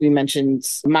mentioned,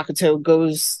 Makoto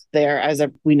goes there, as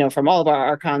we know from all of our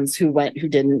Archons who went, who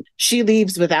didn't. She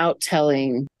leaves without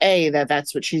telling A that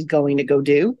that's what she's going to go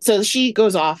do. So she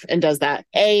goes off and does that.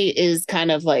 A is kind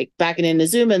of like back in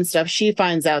Inazuma and stuff. She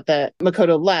finds out that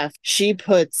Makoto left. She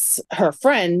puts her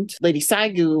friend, Lady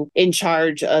Saigu, in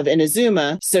charge of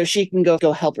Inazuma so she can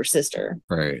go help her sister.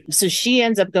 Right. So she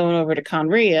ends up going over to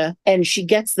Conria, and she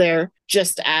gets there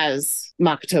just as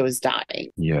Makoto is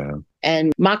dying. Yeah.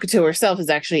 And Makoto herself is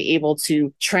actually able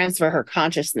to transfer her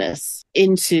consciousness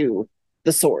into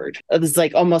the sword. It's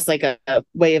like almost like a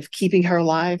way of keeping her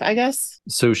alive, I guess.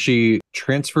 So she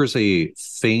transfers a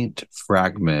faint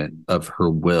fragment of her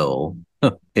will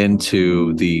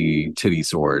into the titty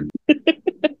sword.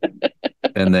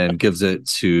 And then gives it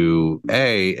to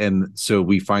A. And so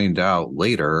we find out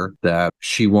later that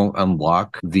she won't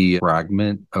unlock the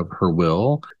fragment of her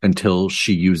will until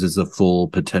she uses the full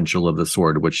potential of the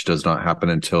sword, which does not happen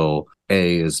until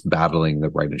A is battling the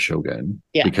Raiden Shogun.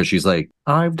 Yeah. Because she's like,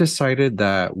 I've decided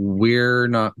that we're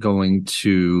not going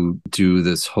to do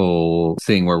this whole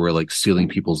thing where we're like stealing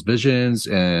people's visions.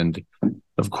 And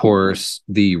of course,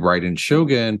 the Raiden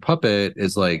Shogun puppet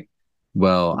is like,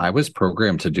 well, I was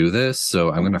programmed to do this,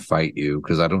 so I'm going to fight you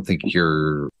because I don't think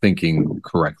you're thinking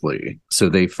correctly. So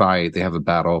they fight, they have a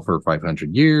battle for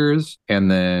 500 years.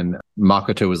 And then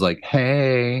Makoto was like,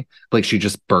 hey, like she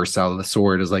just bursts out of the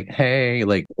sword, is like, hey,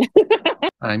 like,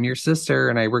 I'm your sister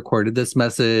and I recorded this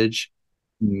message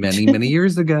many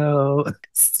years ago.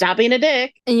 Stop being a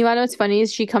dick. And you want to know what's funny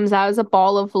is she comes out as a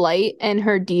ball of light and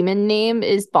her demon name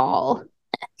is Ball.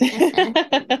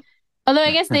 Although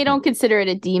I guess they don't consider it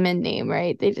a demon name,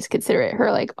 right? They just consider it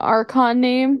her like Archon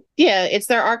name. Yeah, it's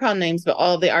their Archon names, but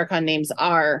all of the Archon names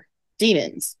are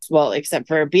demons. Well, except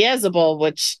for Beelzebul,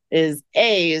 which is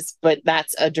A's, but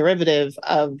that's a derivative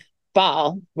of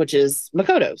Baal, which is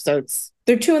Makoto. So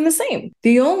they're two in the same.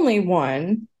 The only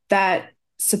one that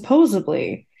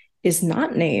supposedly is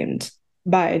not named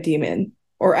by a demon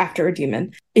or after a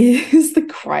demon is the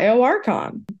Cryo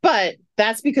Archon. But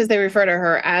that's because they refer to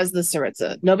her as the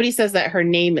Tsaritsa. Nobody says that her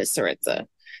name is Tsaritsa.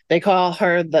 They call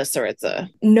her the Tsaritsa.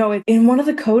 No, in one of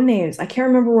the code names, I can't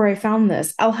remember where I found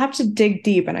this. I'll have to dig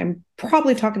deep, and I'm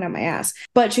probably talking out my ass.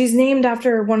 But she's named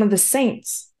after one of the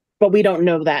saints. But we don't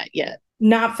know that yet.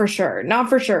 Not for sure. Not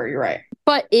for sure. You're right.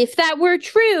 But if that were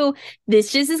true,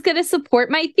 this just is going to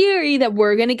support my theory that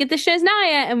we're going to get the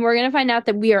Shesnaya and we're going to find out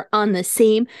that we are on the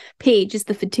same page as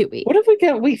the Fatui. What if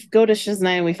we go to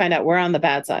Shesnaya and we find out we're on the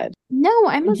bad side? No,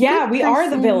 I'm a good we are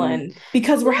the person. villain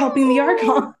because we're helping the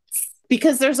Archons.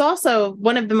 Because there's also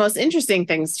one of the most interesting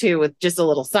things too, with just a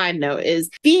little side note, is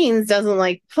Beans doesn't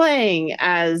like playing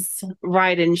as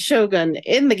Raiden Shogun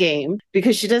in the game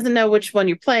because she doesn't know which one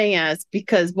you're playing as.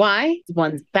 Because why?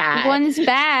 One's bad. One's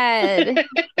bad.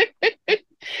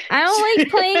 I don't like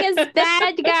playing as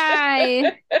bad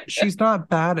guy. She's not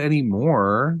bad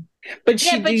anymore. But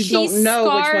Yeah, but you she don't know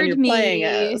which one scarred you're me. playing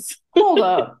as. Hold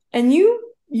up. And you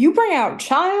You bring out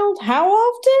Child how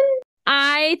often?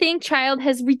 I think Child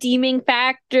has redeeming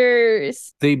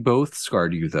factors. They both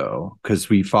scarred you, though, because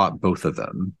we fought both of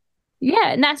them.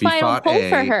 Yeah, and that's We why I don't fought pull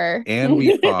for A, her. and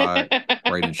we fought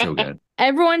Raiden Shogun.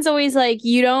 Everyone's always like,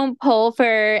 you don't pull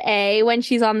for A when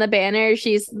she's on the banner.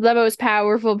 She's the most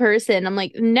powerful person. I'm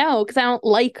like, no, because I don't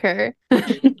like her.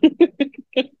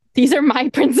 These are my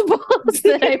principles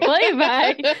that I play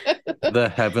by. The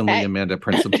heavenly Amanda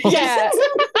principles. Yeah.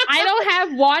 I don't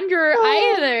have Wanderer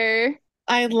either.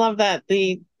 I love that.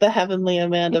 The heavenly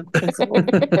Amanda principle.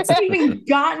 He hasn't even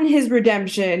gotten his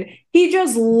redemption. He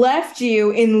just left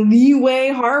you in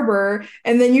Liyue Harbor,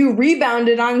 and then you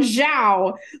rebounded on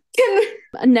Zhao.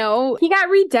 No, he got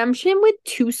redemption with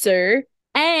Tusser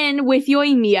and with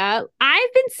Yoimiya.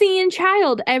 I've been seeing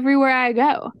Child everywhere I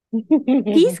go.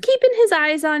 He's keeping his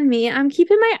eyes on me. I'm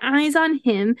keeping my eyes on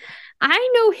him.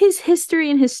 I know his history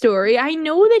and his story. I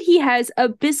know that he has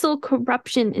abyssal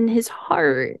corruption in his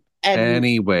heart.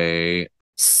 Anyway,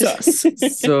 Sus.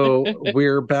 so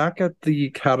we're back at the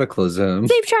Cataclysm.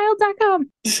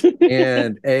 SaveChild.com.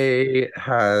 And A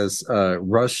has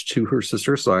rushed to her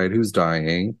sister's side, who's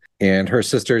dying. And her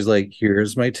sister's like,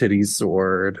 here's my titty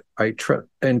sword. I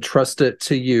entrust it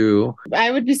to you.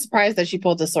 I would be surprised that she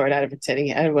pulled a sword out of her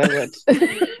titty. I would.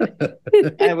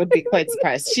 I would be quite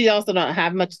surprised. She also don't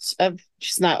have much of.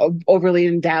 She's not overly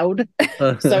endowed.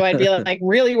 So I'd be like,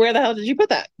 really, where the hell did you put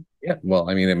that? Yeah, well,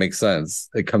 I mean, it makes sense.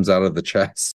 It comes out of the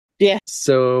chest. Yeah.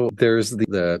 So there's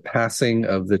the passing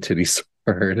of the titty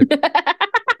sword.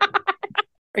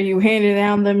 Are you handing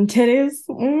down them titties?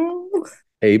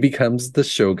 A becomes the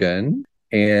shogun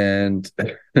and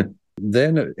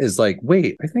then is like,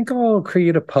 wait, I think I'll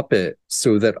create a puppet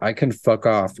so that I can fuck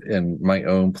off in my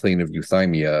own plane of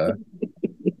euthymia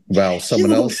while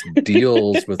someone else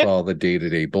deals with all the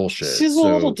day-to-day bullshit. She's a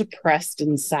little depressed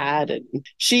and sad. And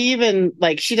she even,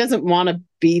 like, she doesn't want to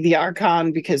be the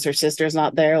Archon because her sister's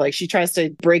not there. Like, she tries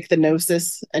to break the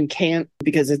Gnosis and can't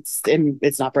because it's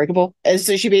not breakable. And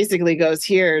so she basically goes,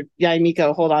 here,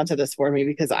 Yaimiko, hold on to this for me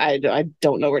because I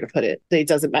don't know where to put it. It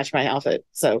doesn't match my outfit.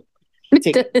 So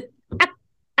take it.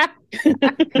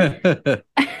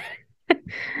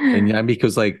 And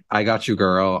Yamiko's like, I got you,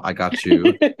 girl. I got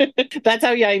you. That's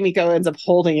how Yaimiko ends up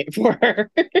holding it for her.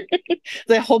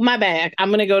 They hold my bag. I'm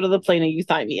going to go to the plane of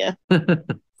euthymia.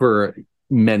 For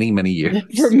many, many years.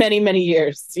 For many, many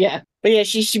years. Yeah. But yeah,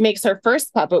 she makes her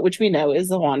first puppet, which we know is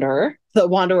the Wanderer. The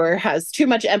Wanderer has too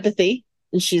much empathy.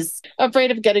 And she's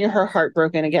afraid of getting her heart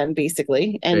broken again,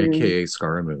 basically. And AKA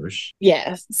Scaramouche.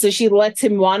 yeah. So she lets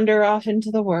him wander off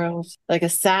into the world like a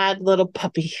sad little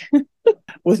puppy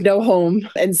with no home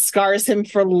and scars him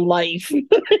for life.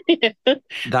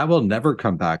 That will never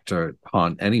come back to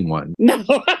haunt anyone. No,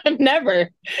 never.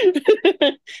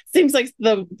 Seems like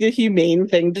the humane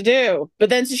thing to do. But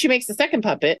then so she makes the second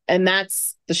puppet, and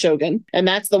that's the Shogun. And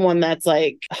that's the one that's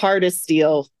like hard as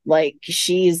steel. Like,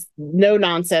 she's no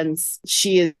nonsense.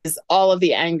 She is all of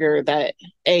the anger that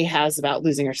A has about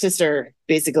losing her sister,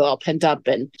 basically all pent up.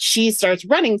 And she starts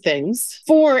running things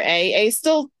for A.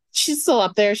 She's still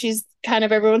up there. She's kind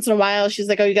of every once in a while, she's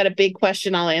like, oh, you got a big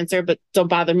question, I'll answer, but don't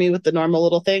bother me with the normal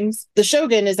little things. The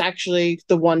Shogun is actually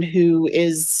the one who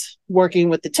is working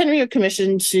with the Tenryu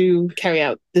Commission to carry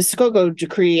out the Sokogo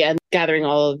decree and gathering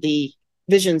all of the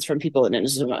visions from people in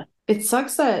Inazuma. It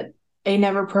sucks that A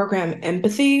never programmed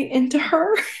empathy into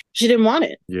her. She didn't want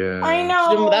it. Yeah. I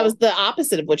know. That was the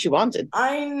opposite of what she wanted.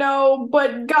 I know,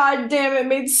 but goddamn, it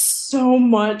made so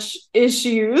much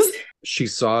issues. She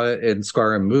saw it in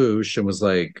Scaramouche and was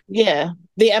like, yeah,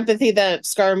 the empathy that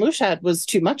Scaramouche had was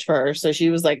too much for her. So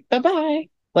she was like, bye-bye.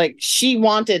 Like, she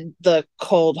wanted the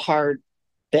cold, hard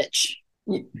bitch.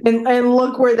 And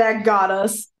look where that got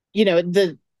us. You know,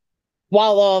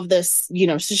 while all of this, you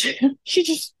know, she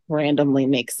just randomly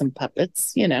makes some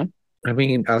puppets, you know. I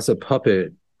mean, as a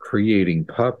puppet, creating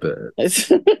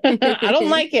puppets. I don't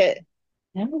like it.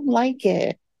 I don't like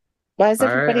it. Why does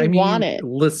everybody want it?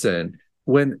 Listen,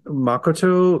 when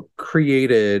Makoto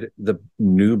created the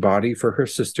new body for her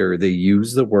sister, they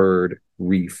used the word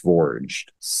reforged.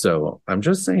 So I'm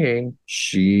just saying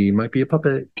she might be a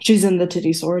puppet. She's in the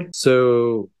titty sword.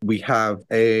 So we have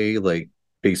A, like,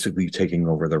 basically taking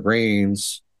over the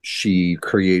reins. She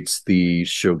creates the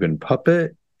Shogun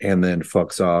puppet and then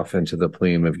fucks off into the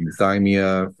plane of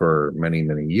euthymia for many,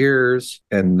 many years.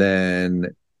 And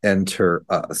then enter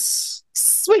us.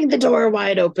 Swing the door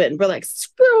wide open. We're like,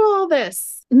 screw all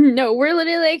this. No, we're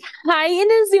literally like, hi,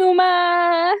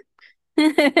 Inazuma.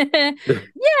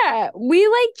 Yeah, we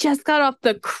like just got off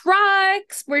the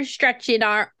crux. We're stretching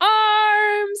our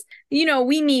arms.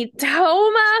 We meet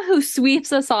Toma, who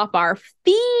sweeps us off our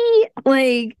feet.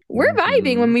 Like, we're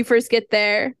vibing when we first get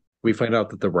there. We find out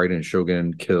that the Raiden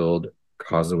Shogun killed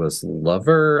Kazua's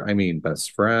lover. I mean,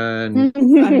 best friend. I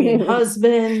mean,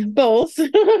 husband. Both.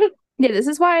 Yeah, this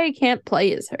is why I can't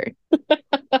play as her.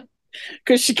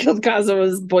 Because she killed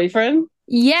Kazua's boyfriend?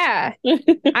 Yeah.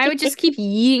 I would just keep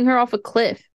yeeting her off a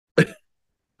cliff.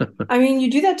 I mean, you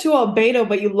do that to Albedo,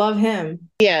 but you love him.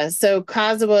 Yeah, so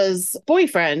Kazua's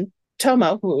boyfriend,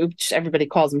 Tomo, which everybody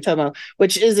calls him Tomo,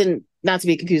 which isn't, not to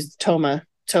be confused with Toma.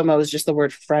 Tomo is just the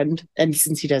word friend. And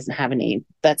since he doesn't have a name,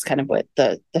 that's kind of what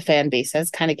the fan base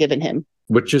has kind of given him.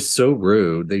 Which is so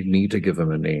rude. They need to give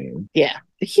him a name. Yeah.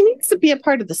 He needs to be a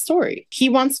part of the story. He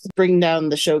wants to bring down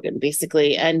the Shogun,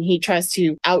 basically, and he tries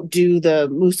to outdo the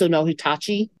Muso no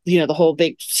Hitachi, the whole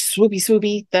big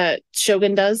swoopy that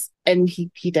Shogun does, and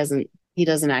he doesn't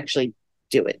actually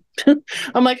do it.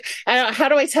 I'm like, how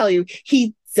do I tell you?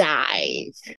 He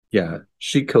dies. Yeah,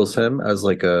 she kills him as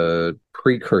like a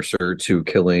precursor to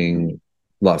killing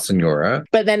La Senora.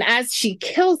 But then as she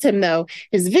kills him, though,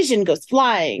 his vision goes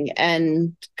flying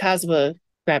and Kazuha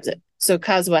grabs it. So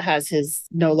Kazuha has his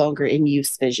no longer in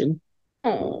use vision.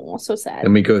 Oh, so sad.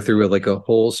 And we go through like a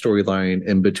whole storyline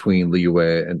in between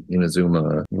Liyue and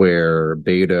Inazuma where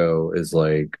Beidou is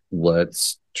like,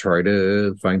 let's try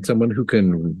to find someone who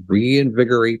can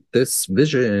reinvigorate this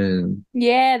vision.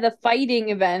 Yeah, the fighting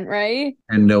event, right?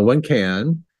 And no one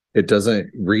can. It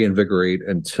doesn't reinvigorate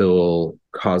until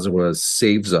Kazuha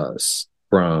saves us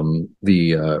from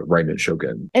the Raiden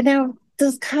Shogun. And now,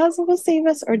 does Kazuha save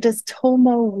us, or does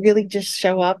Tomo really just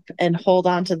show up and hold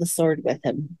on to the sword with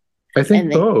him? I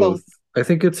think both. I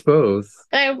think it's both.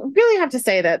 I really have to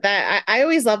say that I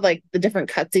always love like the different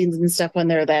cutscenes and stuff when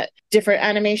they're that different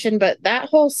animation, but that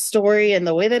whole story and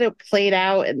the way that it played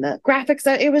out and the graphics,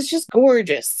 it was just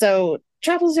gorgeous. So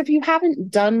Travelers, if you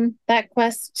haven't done that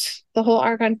quest, the whole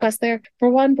Archon quest there, for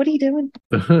one, what are you doing?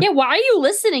 Yeah, why are you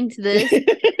listening to this?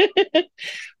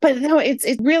 But no, it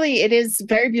is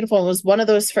very beautiful. It was one of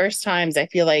those first times I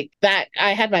feel like that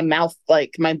I had my mouth,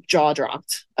 like my jaw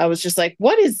dropped. I was just like,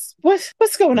 what's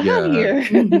going on here?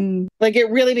 Mm-hmm. Like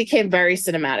it really became very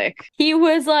cinematic. He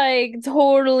was like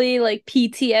totally like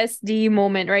PTSD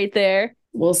moment right there.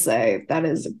 We'll say that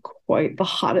is quite the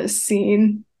hottest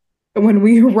scene. When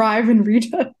we arrive in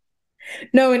Rita.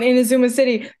 No, in Inazuma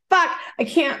City. Fuck, I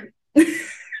can't.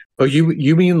 Oh,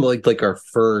 you mean like our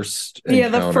first encounter? Yeah,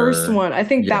 the first one. I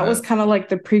think that was kind of like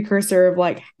the precursor of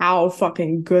like how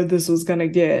fucking good this was gonna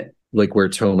get. Like where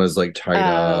Toma's like tied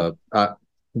up.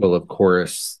 Well, of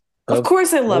course. Of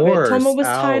course I love it. Toma was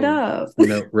tied up.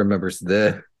 Remembers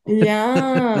this.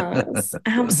 Yes,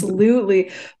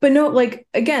 absolutely. But no, like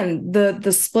again,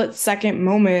 the split second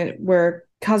moment where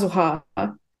Kazuha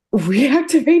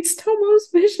reactivates Tomo's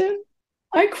vision.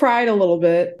 I cried a little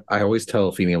bit. I always tell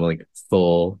Feeny, I'm like,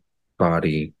 full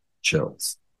body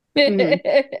chills.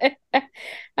 I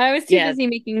was too busy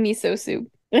making miso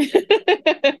soup.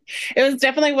 It was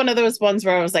definitely one of those ones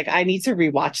where I was like, I need to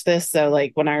rewatch this. So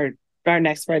like when our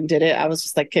next friend did it, I was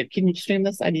just like, can you stream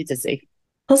this? I need to see.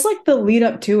 Plus, like the lead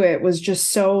up to it was just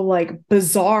so like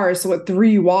bizarre, so it threw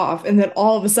you off, and then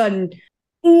all of a sudden,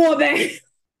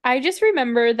 I just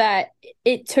remember that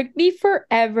it took me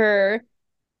forever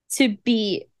to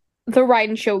beat the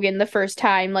Raiden Shogun the first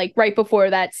time, like right before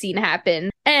that scene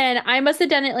happened. And I must have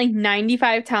done it like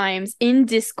 95 times in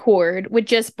Discord with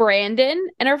just Brandon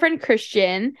and our friend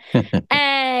Christian.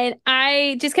 And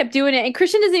I just kept doing it. And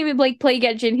Christian doesn't even like play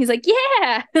Genshin. He's like,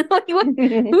 yeah, like,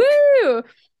 woo.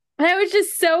 And I was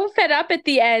just so fed up at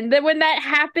the end that when that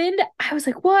happened, I was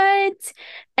like, what?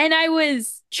 And I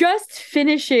was just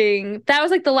finishing. That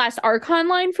was like the last Archon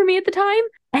line for me at the time.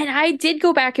 And I did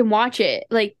go back and watch it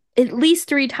like at least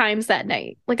 3 times that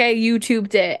night. Like I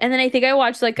YouTubed it. And then I think I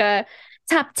watched like a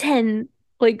top 10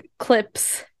 like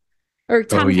clips or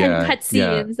top 10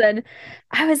 cutscenes. Yeah. And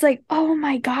I was like, oh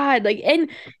my God. Like,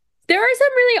 and there are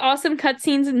some really awesome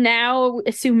cutscenes now.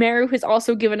 Sumeru has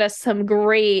also given us some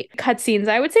great cutscenes.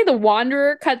 I would say the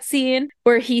Wanderer cutscene,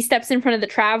 where he steps in front of the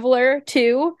Traveler,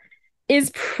 too,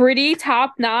 is pretty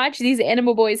top notch. These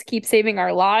animal boys keep saving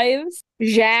our lives.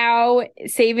 Zhao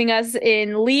saving us in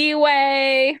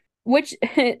Liyue, which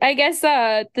I guess,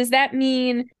 does that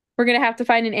mean we're going to have to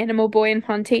find an animal boy in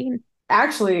Fontaine?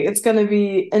 Actually, it's going to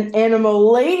be an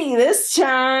animal lady this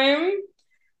time.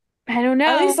 I don't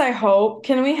know. At least I hope.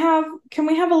 Can we have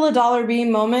a La Dollar Bean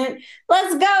moment?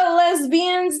 Let's go,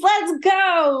 lesbians. Let's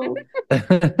go.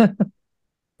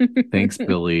 Thanks,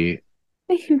 Billy.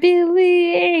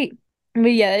 Billy.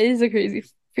 But yeah, it is a crazy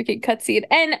freaking cutscene.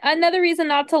 And another reason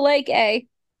not to like A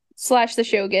 / the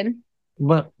Shogun.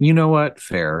 Well, you know what?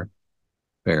 Fair.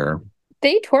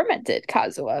 They tormented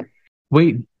Kazuha.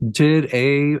 Wait, did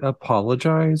A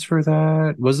apologize for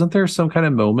that? Wasn't there some kind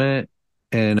of moment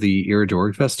in the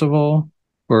Iridori Festival?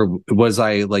 Or was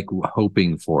I like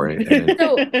hoping for it?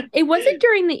 So it wasn't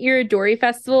during the Iridori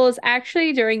Festival. It's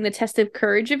actually during the Test of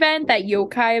Courage event, that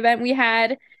yokai event we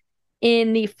had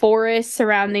in the forest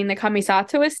surrounding the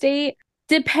Kamisato estate.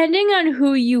 Depending on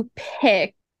who you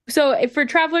pick. So if for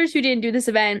travelers who didn't do this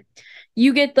event,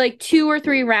 you get like 2 or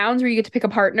 3 rounds where you get to pick a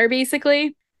partner,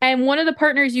 basically. And one of the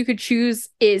partners you could choose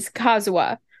is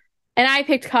Kazuha. And I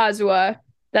picked Kazuha.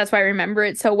 That's why I remember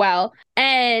it so well.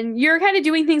 And you're kind of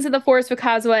doing things in the forest with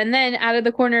Kazuha, and then out of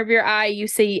the corner of your eye, you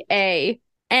see A.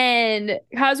 And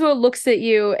Kazuha looks at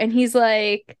you, and he's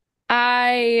like,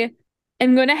 I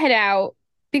am going to head out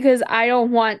because I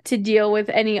don't want to deal with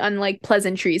any unlike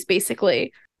pleasantries,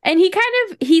 basically. And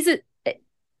he's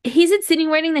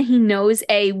insinuating that he knows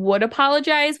A would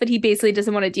apologize, but he basically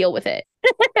doesn't want to deal with it.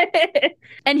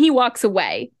 And he walks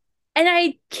away. And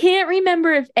I can't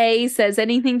remember if A says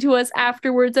anything to us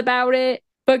afterwards about it,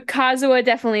 but Kazuha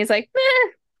definitely is like,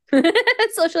 meh.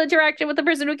 Social interaction with the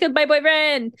person who killed my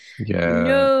boyfriend. Yeah.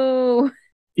 No.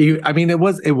 I mean, it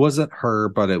wasn't her,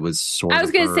 but it was sort of I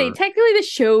was going to say, technically the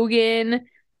Shogun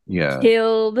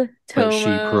killed Tomo. But she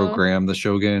programmed the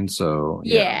Shogun, so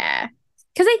yeah.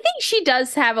 Because I think she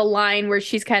does have a line where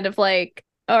she's kind of like,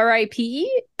 R.I.P.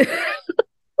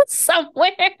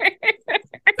 somewhere.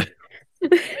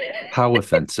 How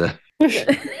offensive.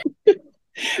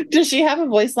 Does she have a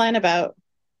voice line about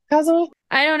Kazuha?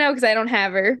 I don't know, because I don't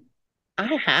have her.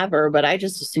 I have her, but I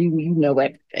just assume you know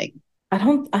everything. I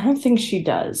don't think she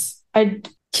does.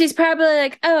 She's probably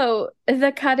like, oh,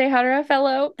 the Kadehara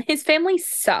fellow, his family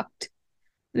sucked.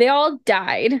 They all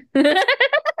died.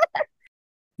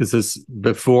 Is this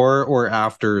before or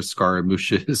after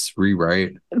Scaramouche's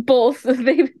rewrite? Both.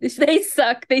 They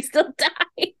suck. They still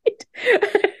died.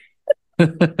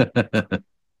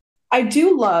 I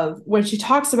do love when she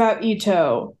talks about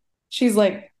Ito. She's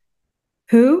like,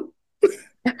 who?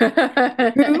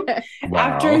 Who? Wow.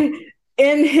 After,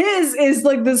 and his is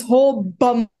like this whole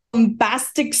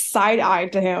bombastic side eye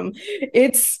to him.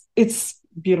 It's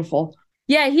beautiful.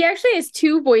 Yeah, he actually has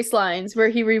 2 voice lines where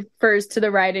he refers to the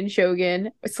Raiden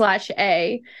Shogun /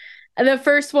 A. And the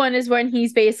first one is when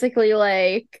he's basically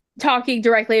like talking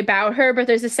directly about her, but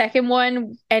there's a second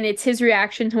one and it's his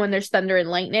reaction to when there's thunder and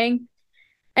lightning.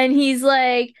 And he's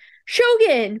like,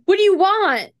 Shogun, what do you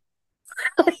want?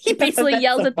 He basically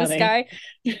yells at the sky.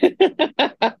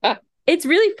 It's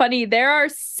really funny. There are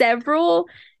several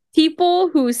people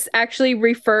who actually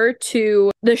refer to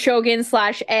the Shogun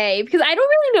 / A, because I don't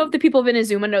really know if the people of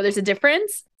Inazuma know there's a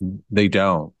difference. They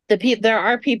don't. There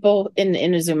are people in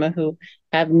Inazuma who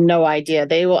have no idea.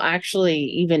 They will actually,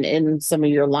 even in some of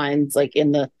your lines, like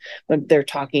when they're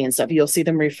talking and stuff, you'll see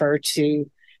them refer to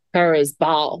her as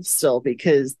Baal still,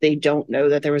 because they don't know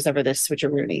that there was ever this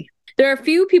switcheroony. There are a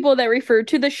few people that refer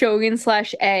to the Shogun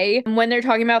 / A when they're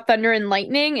talking about thunder and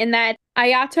lightning, and that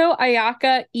Ayato,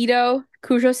 Ayaka, Ito,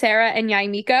 Kujosera, and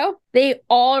Yaimiko, they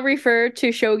all refer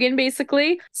to Shogun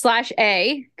basically /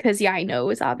 A, because Yai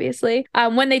knows, obviously,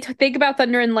 when they think about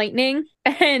thunder and lightning.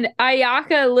 And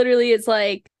Ayaka literally is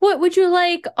like, what would you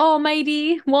like,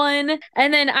 almighty one?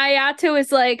 And then Ayato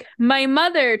is like, my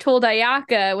mother told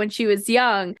Ayaka when she was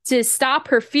young to stop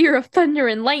her fear of thunder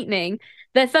and lightning.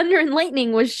 That thunder and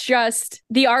lightning was just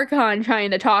the Archon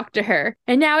trying to talk to her.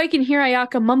 And now I can hear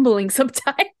Ayaka mumbling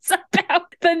sometimes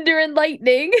about thunder and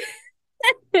lightning.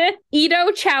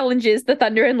 Ito challenges the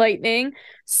thunder and lightning.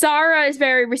 Sara is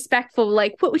very respectful,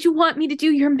 like, what would you want me to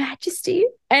do, your majesty?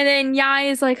 And then Yai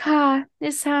is like,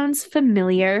 this sounds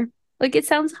familiar. Like, it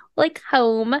sounds like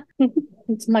home.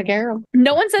 It's my girl.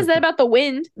 No one says that about the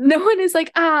wind. No one is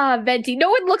like, Venti. No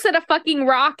one looks at a fucking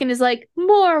rock and is like,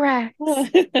 Morax.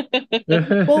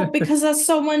 Well, because that's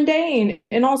so mundane.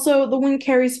 And also, the wind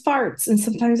carries farts, and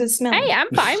sometimes it smells. Hey, I'm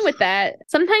fine with that.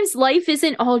 Sometimes life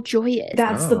isn't all joyous.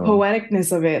 That's the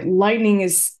poeticness of it. Lightning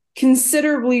is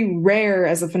considerably rare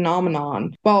as a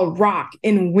phenomenon, while rock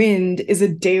and wind is a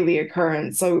daily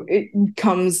occurrence. So it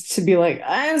comes to be like,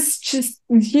 it's just,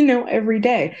 every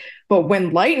day. But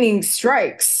when lightning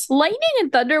strikes... Lightning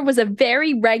and thunder was a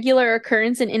very regular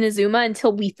occurrence in Inazuma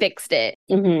until we fixed it.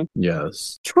 Mm-hmm.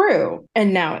 Yes. True.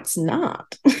 And now it's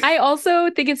not. I also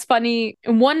think it's funny.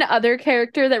 One other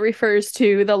character that refers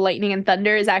to the lightning and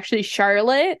thunder is actually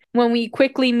Charlotte. When we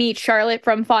quickly meet Charlotte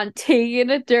from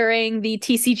Fontaine during the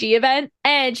TCG event.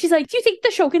 And she's like, do you think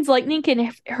the Shogun's lightning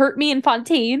can hurt me in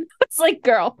Fontaine? It's like,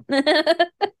 girl.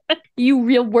 You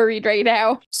real worried right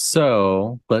now.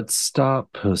 So let's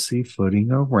stop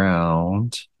pussyfooting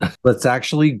around. Let's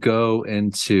actually go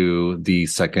into the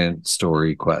second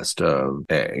story quest of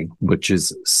A, which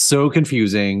is so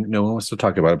confusing. No one wants to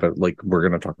talk about it, but like we're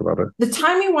gonna talk about it. The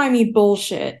timey-wimey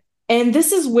bullshit. And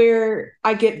this is where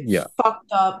I get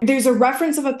fucked up. There's a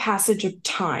reference of a passage of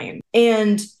time.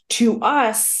 And to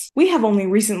us, we have only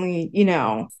recently,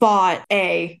 fought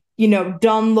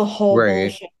done the whole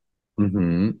bullshit.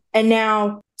 Mm-hmm. And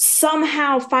now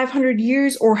somehow 500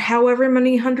 years or however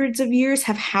many hundreds of years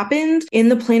have happened in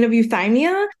the plane of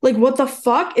Euthymia. Like, what the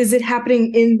fuck? Is it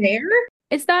happening in there?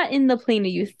 It's not in the plane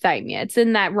of Euthymia. It's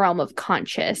in that realm of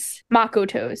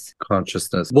Makoto's.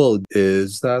 Consciousness. Well,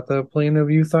 is that the plane of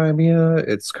Euthymia?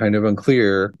 It's kind of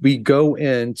unclear. We go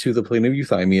into the plane of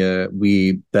Euthymia.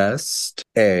 We best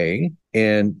A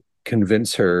and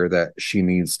convince her that she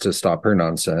needs to stop her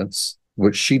nonsense,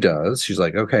 which she does. She's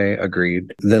like, okay,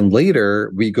 agreed. Then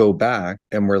later we go back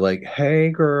and we're like,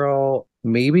 hey, girl,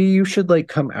 maybe you should like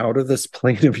come out of this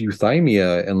plane of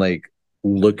Euthymia and like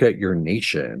look at your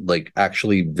nation, like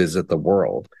actually visit the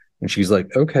world. And she's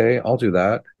like, okay, I'll do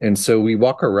that. And so we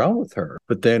walk around with her.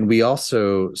 But then we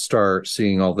also start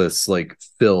seeing all this like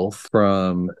filth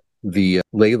from the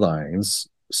ley lines,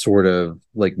 sort of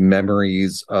like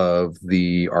memories of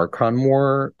the Archon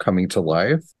War coming to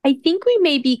life. I think we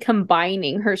may be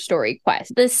combining her story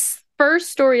quest. This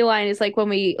first storyline is like when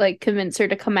we like convince her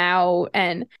to come out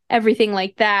and everything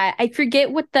like that. I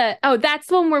forget what that's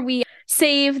the one where we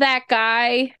save that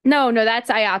guy. No, that's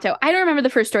Ayato. I don't remember the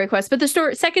first story quest, but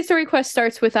the second story quest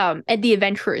starts with at the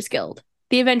Adventurers Guild.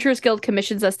 The Adventurers Guild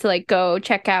commissions us to like go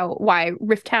check out why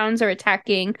Rift Towns are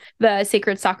attacking the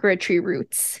sacred Sakura tree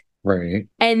roots. Right.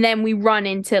 And then we run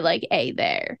into like A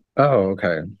there. Oh,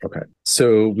 okay.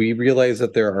 So we realize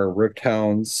that there are Rift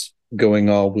Towns going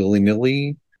all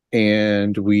willy-nilly,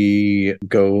 and we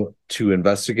go to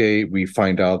investigate. We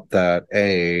find out that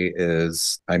A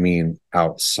is,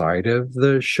 outside of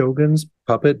the Shogun's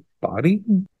puppet body?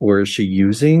 Or is she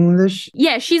using this?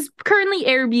 Yeah, she's currently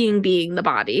Airbnb-ing the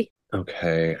body.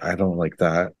 Okay, I don't like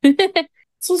that.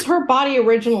 This was her body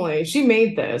originally. She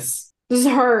made this. This is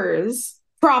hers.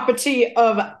 Property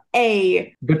of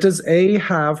A. But does A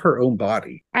have her own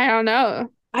body? I don't know.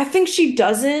 I think she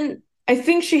doesn't. I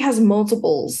think she has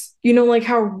multiples. You know, like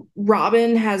how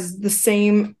Robin has the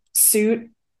same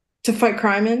suit to fight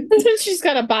crime in? She's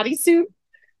got a bodysuit.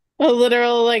 A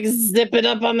literal, like, zip it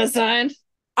up on the side.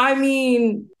 How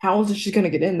else is she going to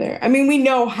get in there? We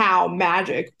know how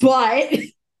magic, but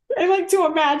I like to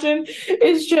imagine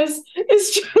it's just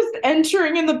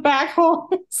entering in the back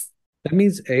halls. That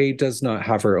means A does not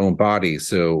have her own body.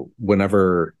 So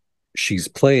whenever she's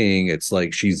playing, it's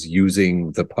like she's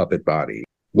using the puppet body,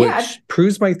 which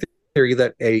proves my theory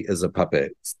that A is a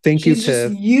puppet. Thank you, Tiff. She's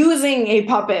just using a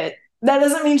puppet. That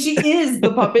doesn't mean she is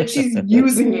the puppet. She's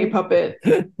using a puppet.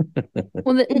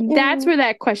 Well, that's where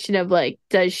that question of like,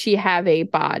 does she have a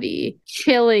body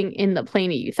chilling in the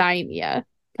plane of Euthymia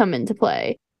come into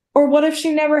play? Or what if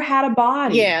she never had a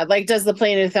body? Yeah, like does the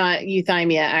plane of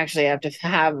Euthymia actually have to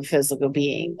have a physical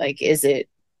being? Like, is it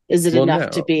enough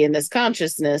to be in this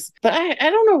consciousness? But I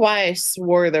don't know why I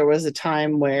swore there was a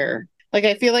time where, like,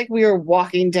 I feel like we were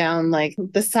walking down like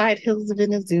the side hills of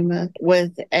Inazuma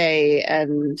with A,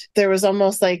 and there was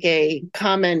almost like a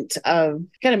comment of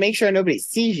gotta make sure nobody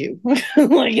sees you,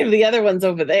 like if the other one's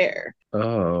over there.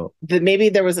 Oh, that maybe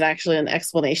there was actually an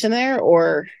explanation there,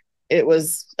 or it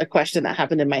was a question that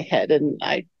happened in my head and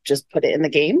I just put it in the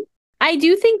game. I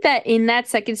do think that in that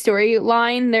second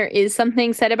storyline, there is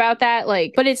something said about that,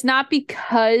 like, but it's not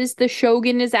because the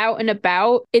Shogun is out and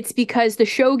about. It's because the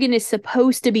Shogun is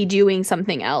supposed to be doing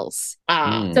something else.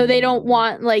 So they don't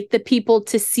want, like, the people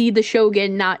to see the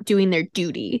Shogun not doing their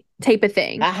duty type of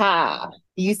thing. Aha.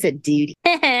 You said duty.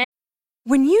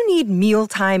 When you need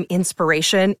mealtime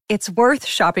inspiration, it's worth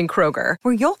shopping Kroger,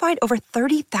 where you'll find over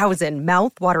 30,000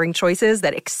 mouth-watering choices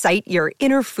that excite your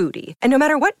inner foodie. And no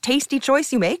matter what tasty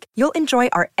choice you make, you'll enjoy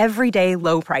our everyday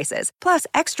low prices, plus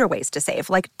extra ways to save,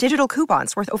 like digital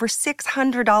coupons worth over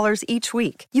 $600 each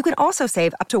week. You can also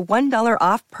save up to $1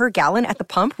 off per gallon at the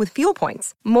pump with fuel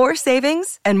points. More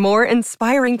savings and more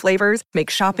inspiring flavors make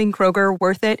shopping Kroger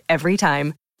worth it every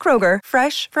time. Kroger,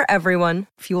 fresh for everyone.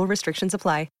 Fuel restrictions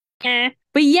apply.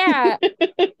 But yeah,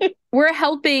 we're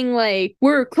helping, like,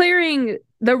 we're clearing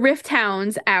the Rift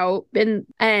Hounds out,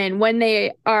 and when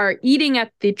they are eating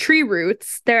at the tree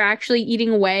roots, they're actually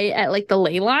eating away at like the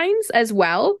ley lines as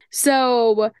well.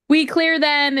 So we clear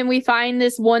them and we find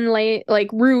this one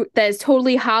root that is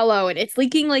totally hollow, and it's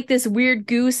leaking like this weird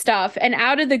goo stuff, and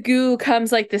out of the goo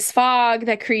comes like this fog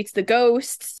that creates the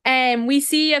ghosts, and we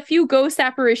see a few ghost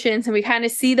apparitions, and we kind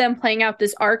of see them playing out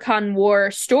this Archon War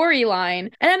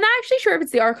storyline. And I'm not actually sure if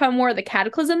it's the Archon War or the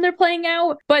Cataclysm they're playing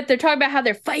out, but they're talking about how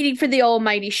they're fighting for the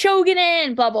almighty shogunate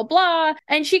and blah blah blah.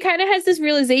 And she kind of has this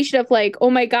realization of like, oh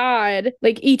my god,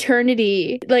 like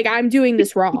eternity, like I'm doing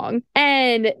this wrong.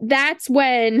 And that's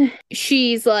when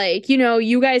she's like,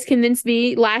 you guys convinced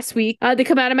me last week to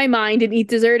come out of my mind and eat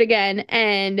dessert again,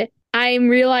 and I'm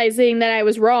realizing that I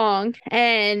was wrong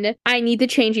and I need to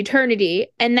change eternity.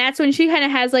 And that's when she kind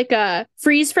of has like a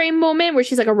freeze frame moment where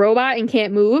she's like a robot and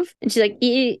can't move. And she's like,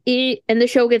 eat. And the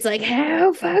show gets like,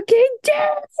 how fucking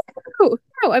dare you?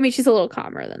 Oh, I mean, she's a little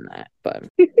calmer than that, but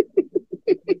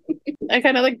I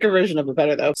kind of like the version of it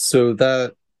better though. So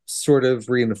that sort of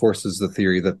reinforces the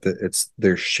theory that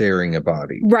they're sharing a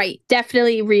body. Right.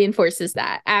 Definitely reinforces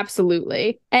that.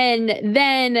 Absolutely. And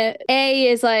then A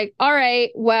is like, all right,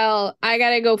 well, I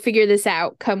gotta go figure this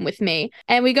out. Come with me.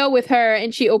 And we go with her,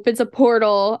 and she opens a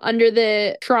portal under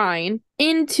the shrine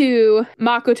into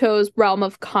Makoto's realm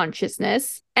of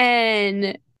consciousness.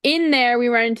 And in there, we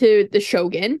run into the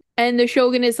Shogun, and the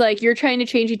Shogun is like, you're trying to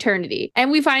change eternity.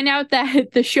 And we find out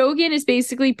that the Shogun is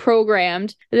basically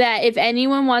programmed that if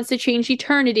anyone wants to change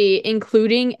eternity,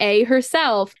 including A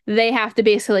herself, they have to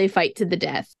basically fight to the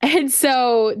death. And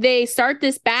so they start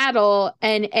this battle,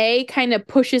 and A kind of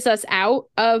pushes us out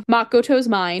of Makoto's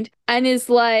mind and is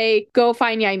like, go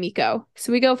find Yaimiko.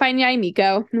 So we go find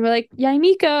Yaimiko, and we're like,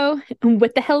 Yaimiko,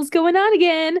 what the hell's going on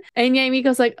again? And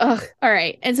Yaimiko's like, ugh, all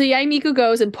right. And so Yaimiko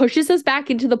goes and pushes us back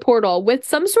into the portal with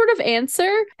some sort of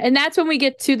answer. And that's when we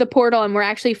get to the portal, and we're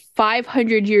actually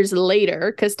 500 years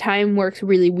later, because time works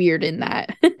really weird in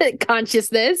that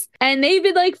consciousness. And they've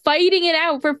been like fighting it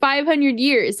out for 500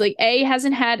 years. Like A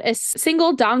hasn't had a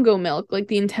single dongo milk like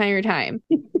the entire time.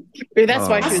 Maybe that's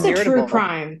why she That's was the irritable. true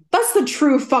crime. That's the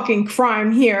true fucking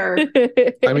crime here.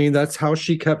 I mean, that's how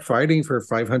she kept fighting for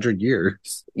 500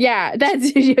 years. Yeah,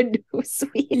 that's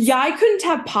sweet. Yeah, I couldn't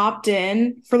have popped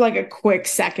in for like a quick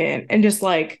second and just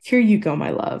like, here you go,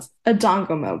 my love. A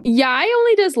dongo milk. Yai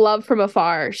only does love from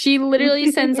afar. She literally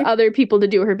sends other people to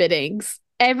do her biddings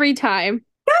every time.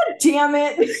 God damn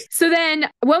it. So then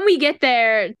when we get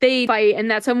there, they fight, and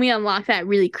that's when we unlock that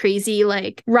really crazy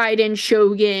like Raiden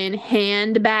Shogun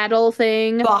hand battle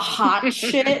thing. The hot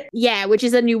shit. Yeah, which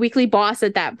is a new weekly boss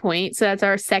at that point. So that's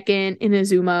our second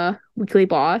Inazuma weekly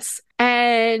boss.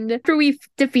 And after we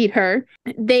defeat her,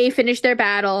 they finish their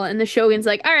battle, and the Shogun's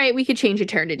like, all right, we could change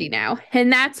eternity now.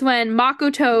 And that's when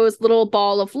Makoto's little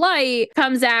ball of light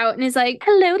comes out and is like,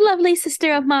 hello, lovely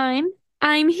sister of mine.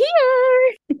 I'm here.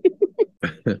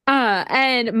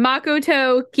 And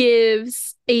Makoto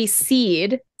gives a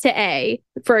seed to A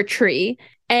for a tree,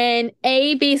 and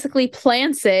A basically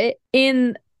plants it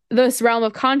in this realm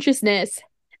of consciousness,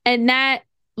 and that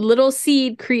little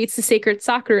seed creates the sacred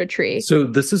Sakura tree. So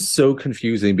this is so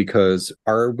confusing, because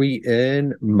are we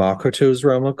in Makoto's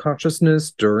realm of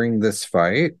consciousness during this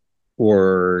fight,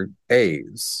 or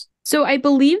A's? So I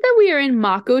believe that we are in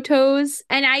Makoto's,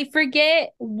 and I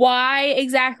forget why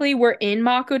exactly we're in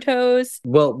Makoto's.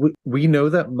 Well, we know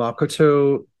that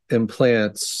Makoto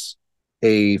implants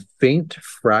a faint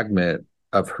fragment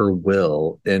of her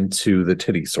will into the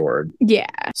titty sword. Yeah.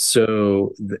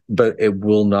 So, but it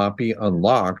will not be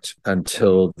unlocked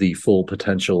until the full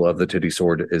potential of the titty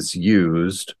sword is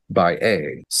used by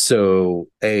A. So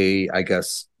A, I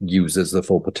guess, uses the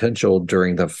full potential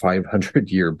during the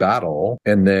 500-year battle.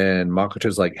 And then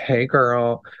Makoto's like, hey,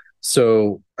 girl.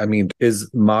 So, I mean, is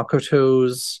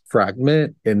Makoto's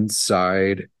fragment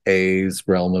inside A's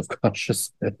realm of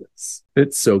consciousness?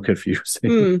 It's so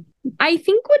confusing. I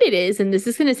think what it is, and this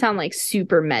is going to sound like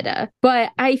super meta,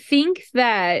 but I think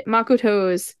that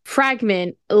Makoto's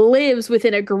fragment lives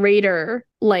within a greater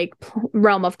like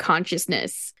realm of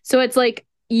consciousness. So it's like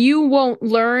you won't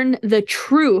learn the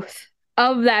truth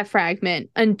of that fragment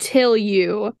until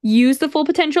you use the full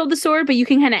potential of the sword, but you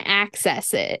can kind of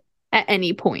access it at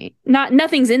any point.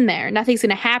 Nothing's in there. Nothing's going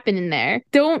to happen in there.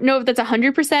 Don't know if that's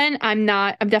 100%. I'm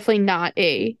definitely not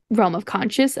a realm of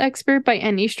conscious expert by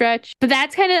any stretch. But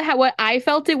that's kind of what I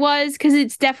felt it was, because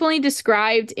it's definitely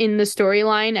described in the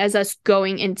storyline as us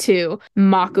going into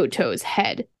Makoto's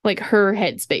head. like her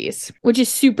headspace, which is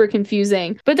super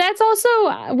confusing. But that's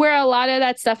also where a lot of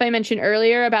that stuff I mentioned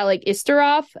earlier about like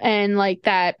Istaroth and like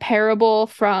that parable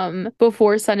from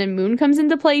Before Sun and Moon comes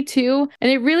into play too.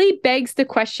 And it really begs the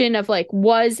question of like,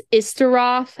 was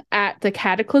Istaroth at the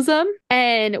Cataclysm?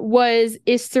 And was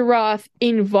Istaroth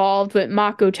involved with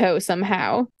Makoto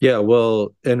somehow? Yeah, well,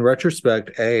 in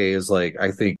retrospect, A is like,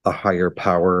 I think a higher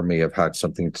power may have had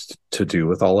something to do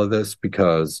with all of this,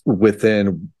 because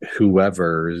within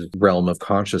whoever's realm of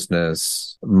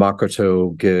consciousness,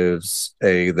 Makoto gives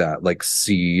A that like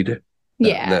seed,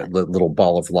 that little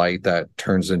ball of light that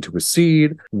turns into a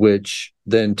seed, which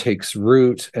then takes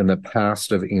root in the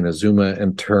past of Inazuma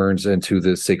and turns into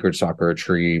the sacred sakura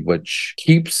tree, which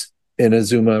keeps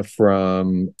Inazuma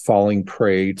from falling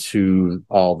prey to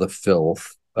all the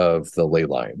filth of the ley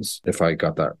lines, if I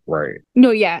got that right. No,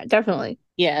 yeah, definitely.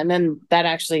 Yeah, and then that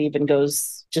actually even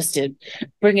goes, just to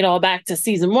bring it all back to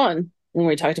season 1, when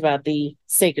we talked about the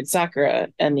sacred sakura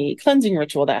and the cleansing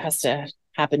ritual that has to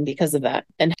happen because of that.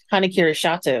 And Hanakiri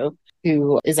Shato,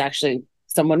 who is actually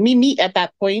someone we meet at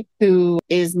that point, who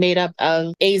is made up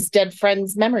of A's dead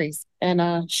friend's memories.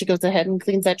 And she goes ahead and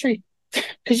cleans that tree.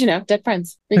 Because, dead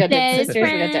friends. We got dead sisters,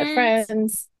 we got dead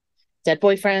friends, dead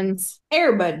boyfriends.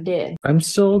 Everybody did. I'm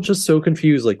still just so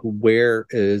confused. Like, where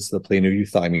is the plane of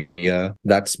euthymia?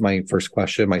 That's my first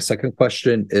question. My second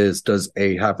question is, does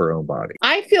A have her own body?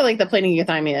 I feel like the plane of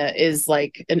euthymia is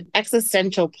like an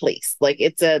existential place. Like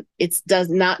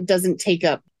doesn't take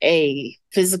up a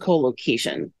physical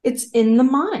location. It's in the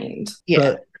mind. Yeah.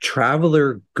 But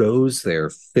Traveler goes there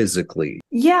physically.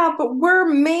 Yeah, but we're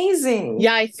amazing.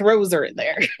 Yeah, throws her in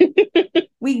there.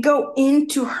 We go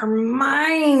into her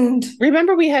mind.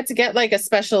 Remember, we had to get like a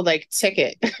special like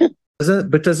ticket.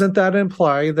 Doesn't that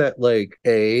imply that like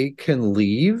A can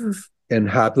leave and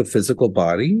have the physical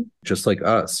body just like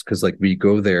us? Because like we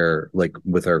go there like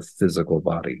with our physical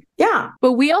body. Yeah.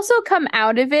 But we also come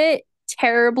out of it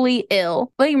terribly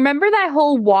ill. Like, remember that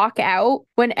whole walk out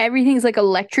when everything's like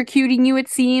electrocuting you, it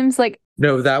seems? Like,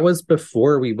 no, that was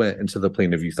before we went into the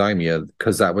plane of euthymia,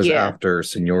 because that was after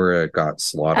Senora got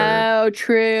slaughtered. Oh,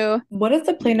 true. What if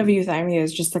the plane of euthymia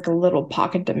is just like a little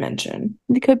pocket dimension?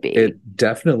 It could be. It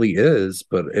definitely is,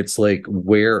 but it's like,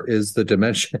 where is the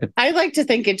dimension? I like to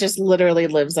think it just literally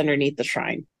lives underneath the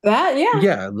shrine. That, yeah.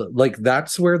 Yeah, like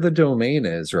that's where the domain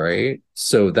is, right?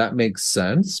 So that makes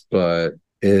sense, but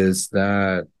is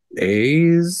that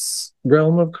A's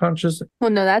realm of consciousness?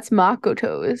 Well, no, that's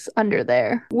Makoto's under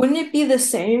there. Wouldn't it be the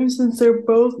same since they're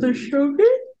both the Shogun?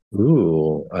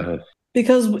 Ooh.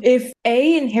 Because if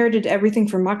A inherited everything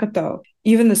from Makoto,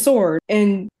 even the sword,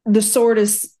 and the sword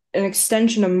is an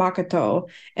extension of Makoto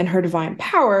and her divine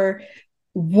power,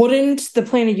 wouldn't the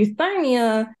plane of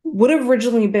euthymia would have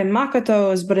originally been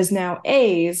Makoto's, but is now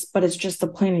A's, but it's just the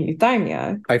plane of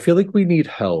euthymia? I feel like we need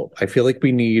help. I feel like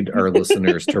we need our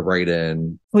listeners to write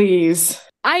in. Please.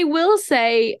 I will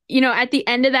say, at the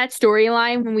end of that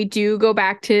storyline, when we do go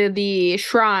back to the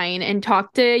shrine and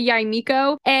talk to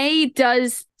Yaimiko, A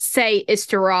does say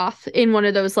Istaroth in one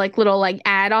of those like little like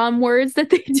add-on words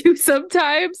that they do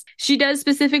sometimes. She does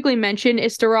specifically mention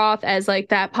Istaroth as like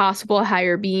that possible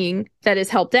higher being that is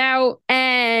helped out.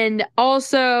 And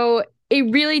also, it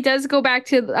really does go back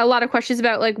to a lot of questions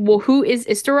about like, well, who is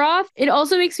Istaroth? It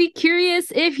also makes me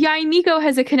curious if Yaimiko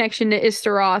has a connection to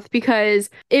Istaroth, because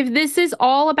if this is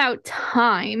all about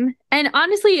time, and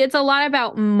honestly, it's a lot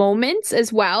about moments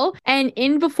as well. And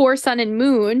in Before Sun and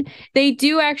Moon, they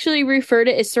do actually refer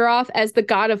to Istaroth as the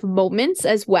god of moments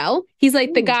as well. He's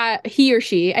like the god, he or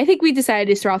she. I think we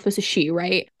decided Istaroth was a she,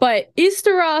 right? But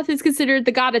Istaroth is considered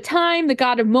the god of time, the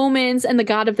god of moments, and the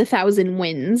god of the thousand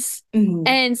winds. Mm-hmm.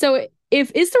 And so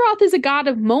if Istaroth is a god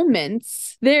of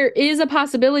moments, there is a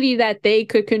possibility that they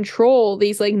could control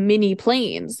these like mini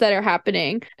planes that are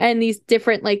happening and these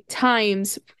different like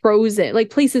times frozen, like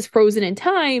places frozen in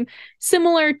time,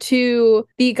 similar to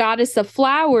the goddess of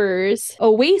flowers,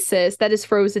 Oasis, that is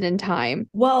frozen in time.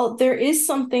 Well, there is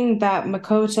something that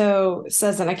Makoto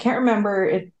says, and I can't remember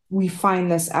if we find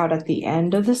this out at the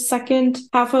end of the second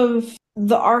half of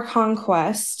the Archon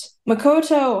quest.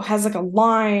 Makoto has like a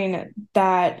line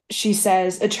that she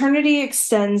says, "Eternity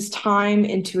extends time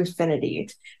into infinity.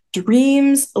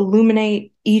 Dreams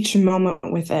illuminate each moment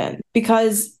within."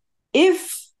 Because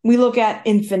if we look at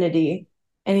infinity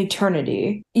and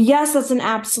eternity, yes, that's an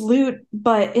absolute,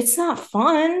 but it's not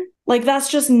fun. Like, that's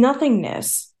just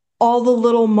nothingness. All the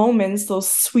little moments, those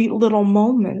sweet little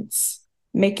moments,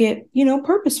 make it,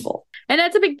 purposeful. And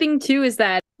that's a big thing too, is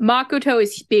that Makoto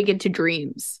is big into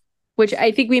dreams, which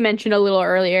I think we mentioned a little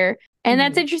earlier. And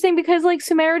that's interesting because like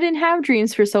Sumeru didn't have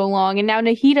dreams for so long, and now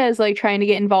Nahida is like trying to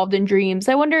get involved in dreams.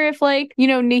 I wonder if like, you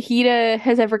know, Nahida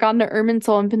has ever gone to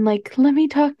Irminsul and been like, let me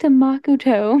talk to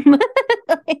Makoto.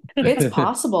 It's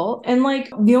possible. And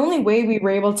like the only way we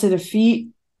were able to defeat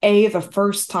A the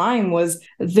first time was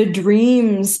the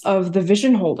dreams of the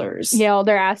vision holders. Yeah, all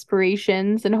their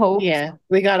aspirations and hopes. Yeah,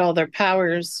 we got all their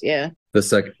powers. Yeah. The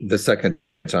second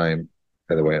time,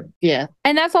 by the way. Yeah.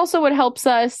 And that's also what helps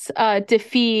us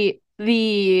defeat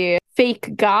the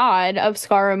fake god of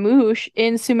Scaramouche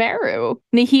in Sumeru.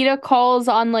 Nahida calls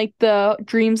on like the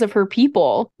dreams of her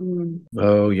people.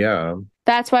 Oh, yeah.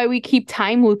 That's why we keep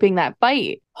time looping that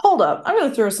fight. Hold up. I'm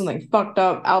going to throw something fucked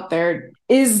up out there.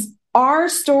 Is our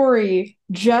story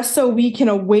just so we can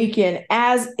awaken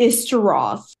as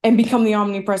Istaroth and become the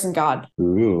omnipresent god?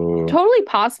 Ooh. Totally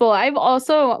possible. I've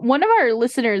also, one of our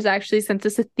listeners actually sent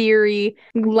us a theory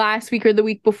last week or the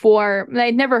week before that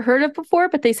I'd never heard of before,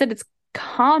 but they said it's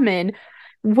common,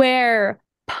 where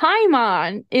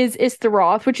Paimon is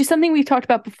Istaroth, which is something we've talked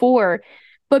about before.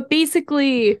 But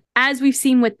basically, as we've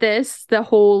seen with this, the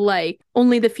whole like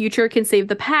only the future can save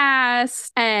the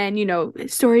past, and you know,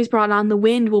 stories brought on the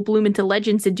wind will bloom into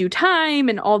legends in due time,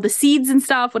 and all the seeds and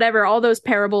stuff, whatever, all those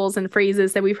parables and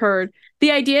phrases that we've heard.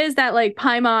 The idea is that like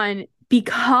Paimon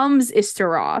becomes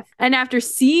Istaroth, and after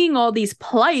seeing all these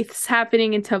plights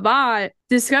happening in Tavat,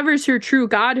 discovers her true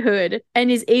godhood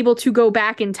and is able to go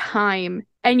back in time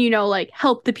and, you know, like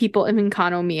help the people of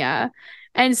Enkanomiya.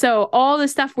 And so all the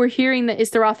stuff we're hearing that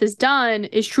Istaroth has done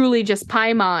is truly just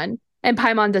Paimon, and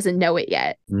Paimon doesn't know it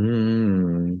yet.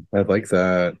 I like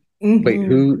that. Mm-hmm. Wait,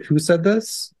 who said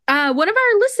this? One of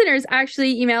our listeners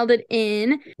actually emailed it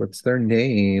in. What's their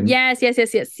name? Yes.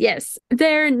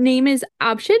 Their name is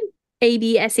Abshid,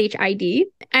 Abshid.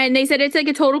 And they said it's like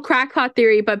a total crackpot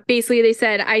theory, but basically they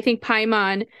said, I think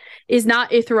Paimon is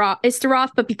not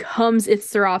Istaroth, but becomes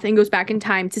Istaroth and goes back in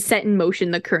time to set in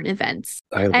motion the current events.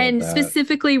 I love and that.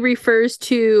 Specifically refers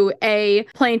to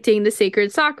planting the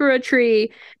sacred Sakura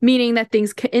tree, meaning that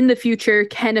things in the future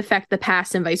can affect the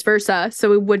past and vice versa.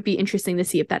 So it would be interesting to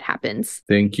see if that happens.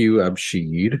 Thank you,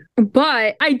 Abshid.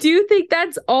 But I do think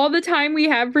that's all the time we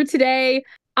have for today.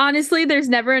 Honestly, there's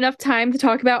never enough time to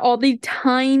talk about all the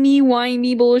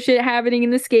timey-wimey bullshit happening in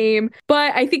this game.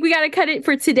 But I think we gotta cut it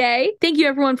for today. Thank you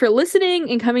everyone for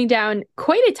listening and coming down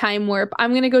quite a time warp.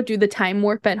 I'm gonna go do the time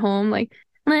warp at home. Like,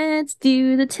 let's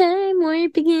do the time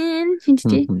warp again.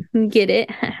 Get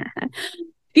it?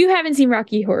 If you haven't seen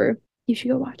Rocky Horror, you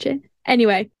should go watch it.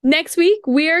 Anyway, next week,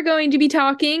 we are going to be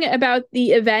talking about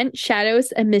the event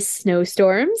Shadows Amidst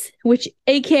Snowstorms, which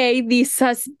aka the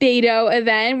Susbeto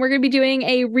event. We're going to be doing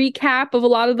a recap of a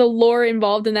lot of the lore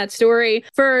involved in that story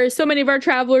for so many of our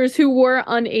travelers who were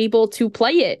unable to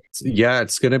play it. Yeah,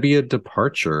 it's going to be a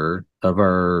departure of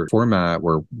our format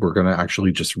where we're going to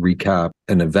actually just recap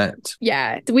an event.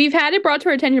 Yeah, we've had it brought to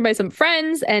our attention by some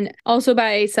friends and also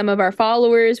by some of our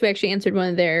followers. We actually answered one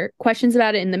of their questions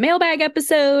about it in the mailbag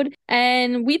episode.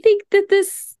 And we think that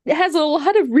this has a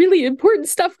lot of really important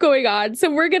stuff going on.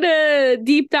 So we're going to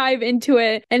deep dive into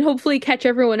it and hopefully catch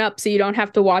everyone up so you don't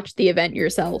have to watch the event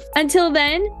yourself. Until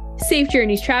then, safe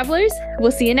journeys, travelers.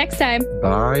 We'll see you next time.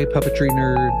 Bye, puppetry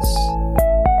nerds.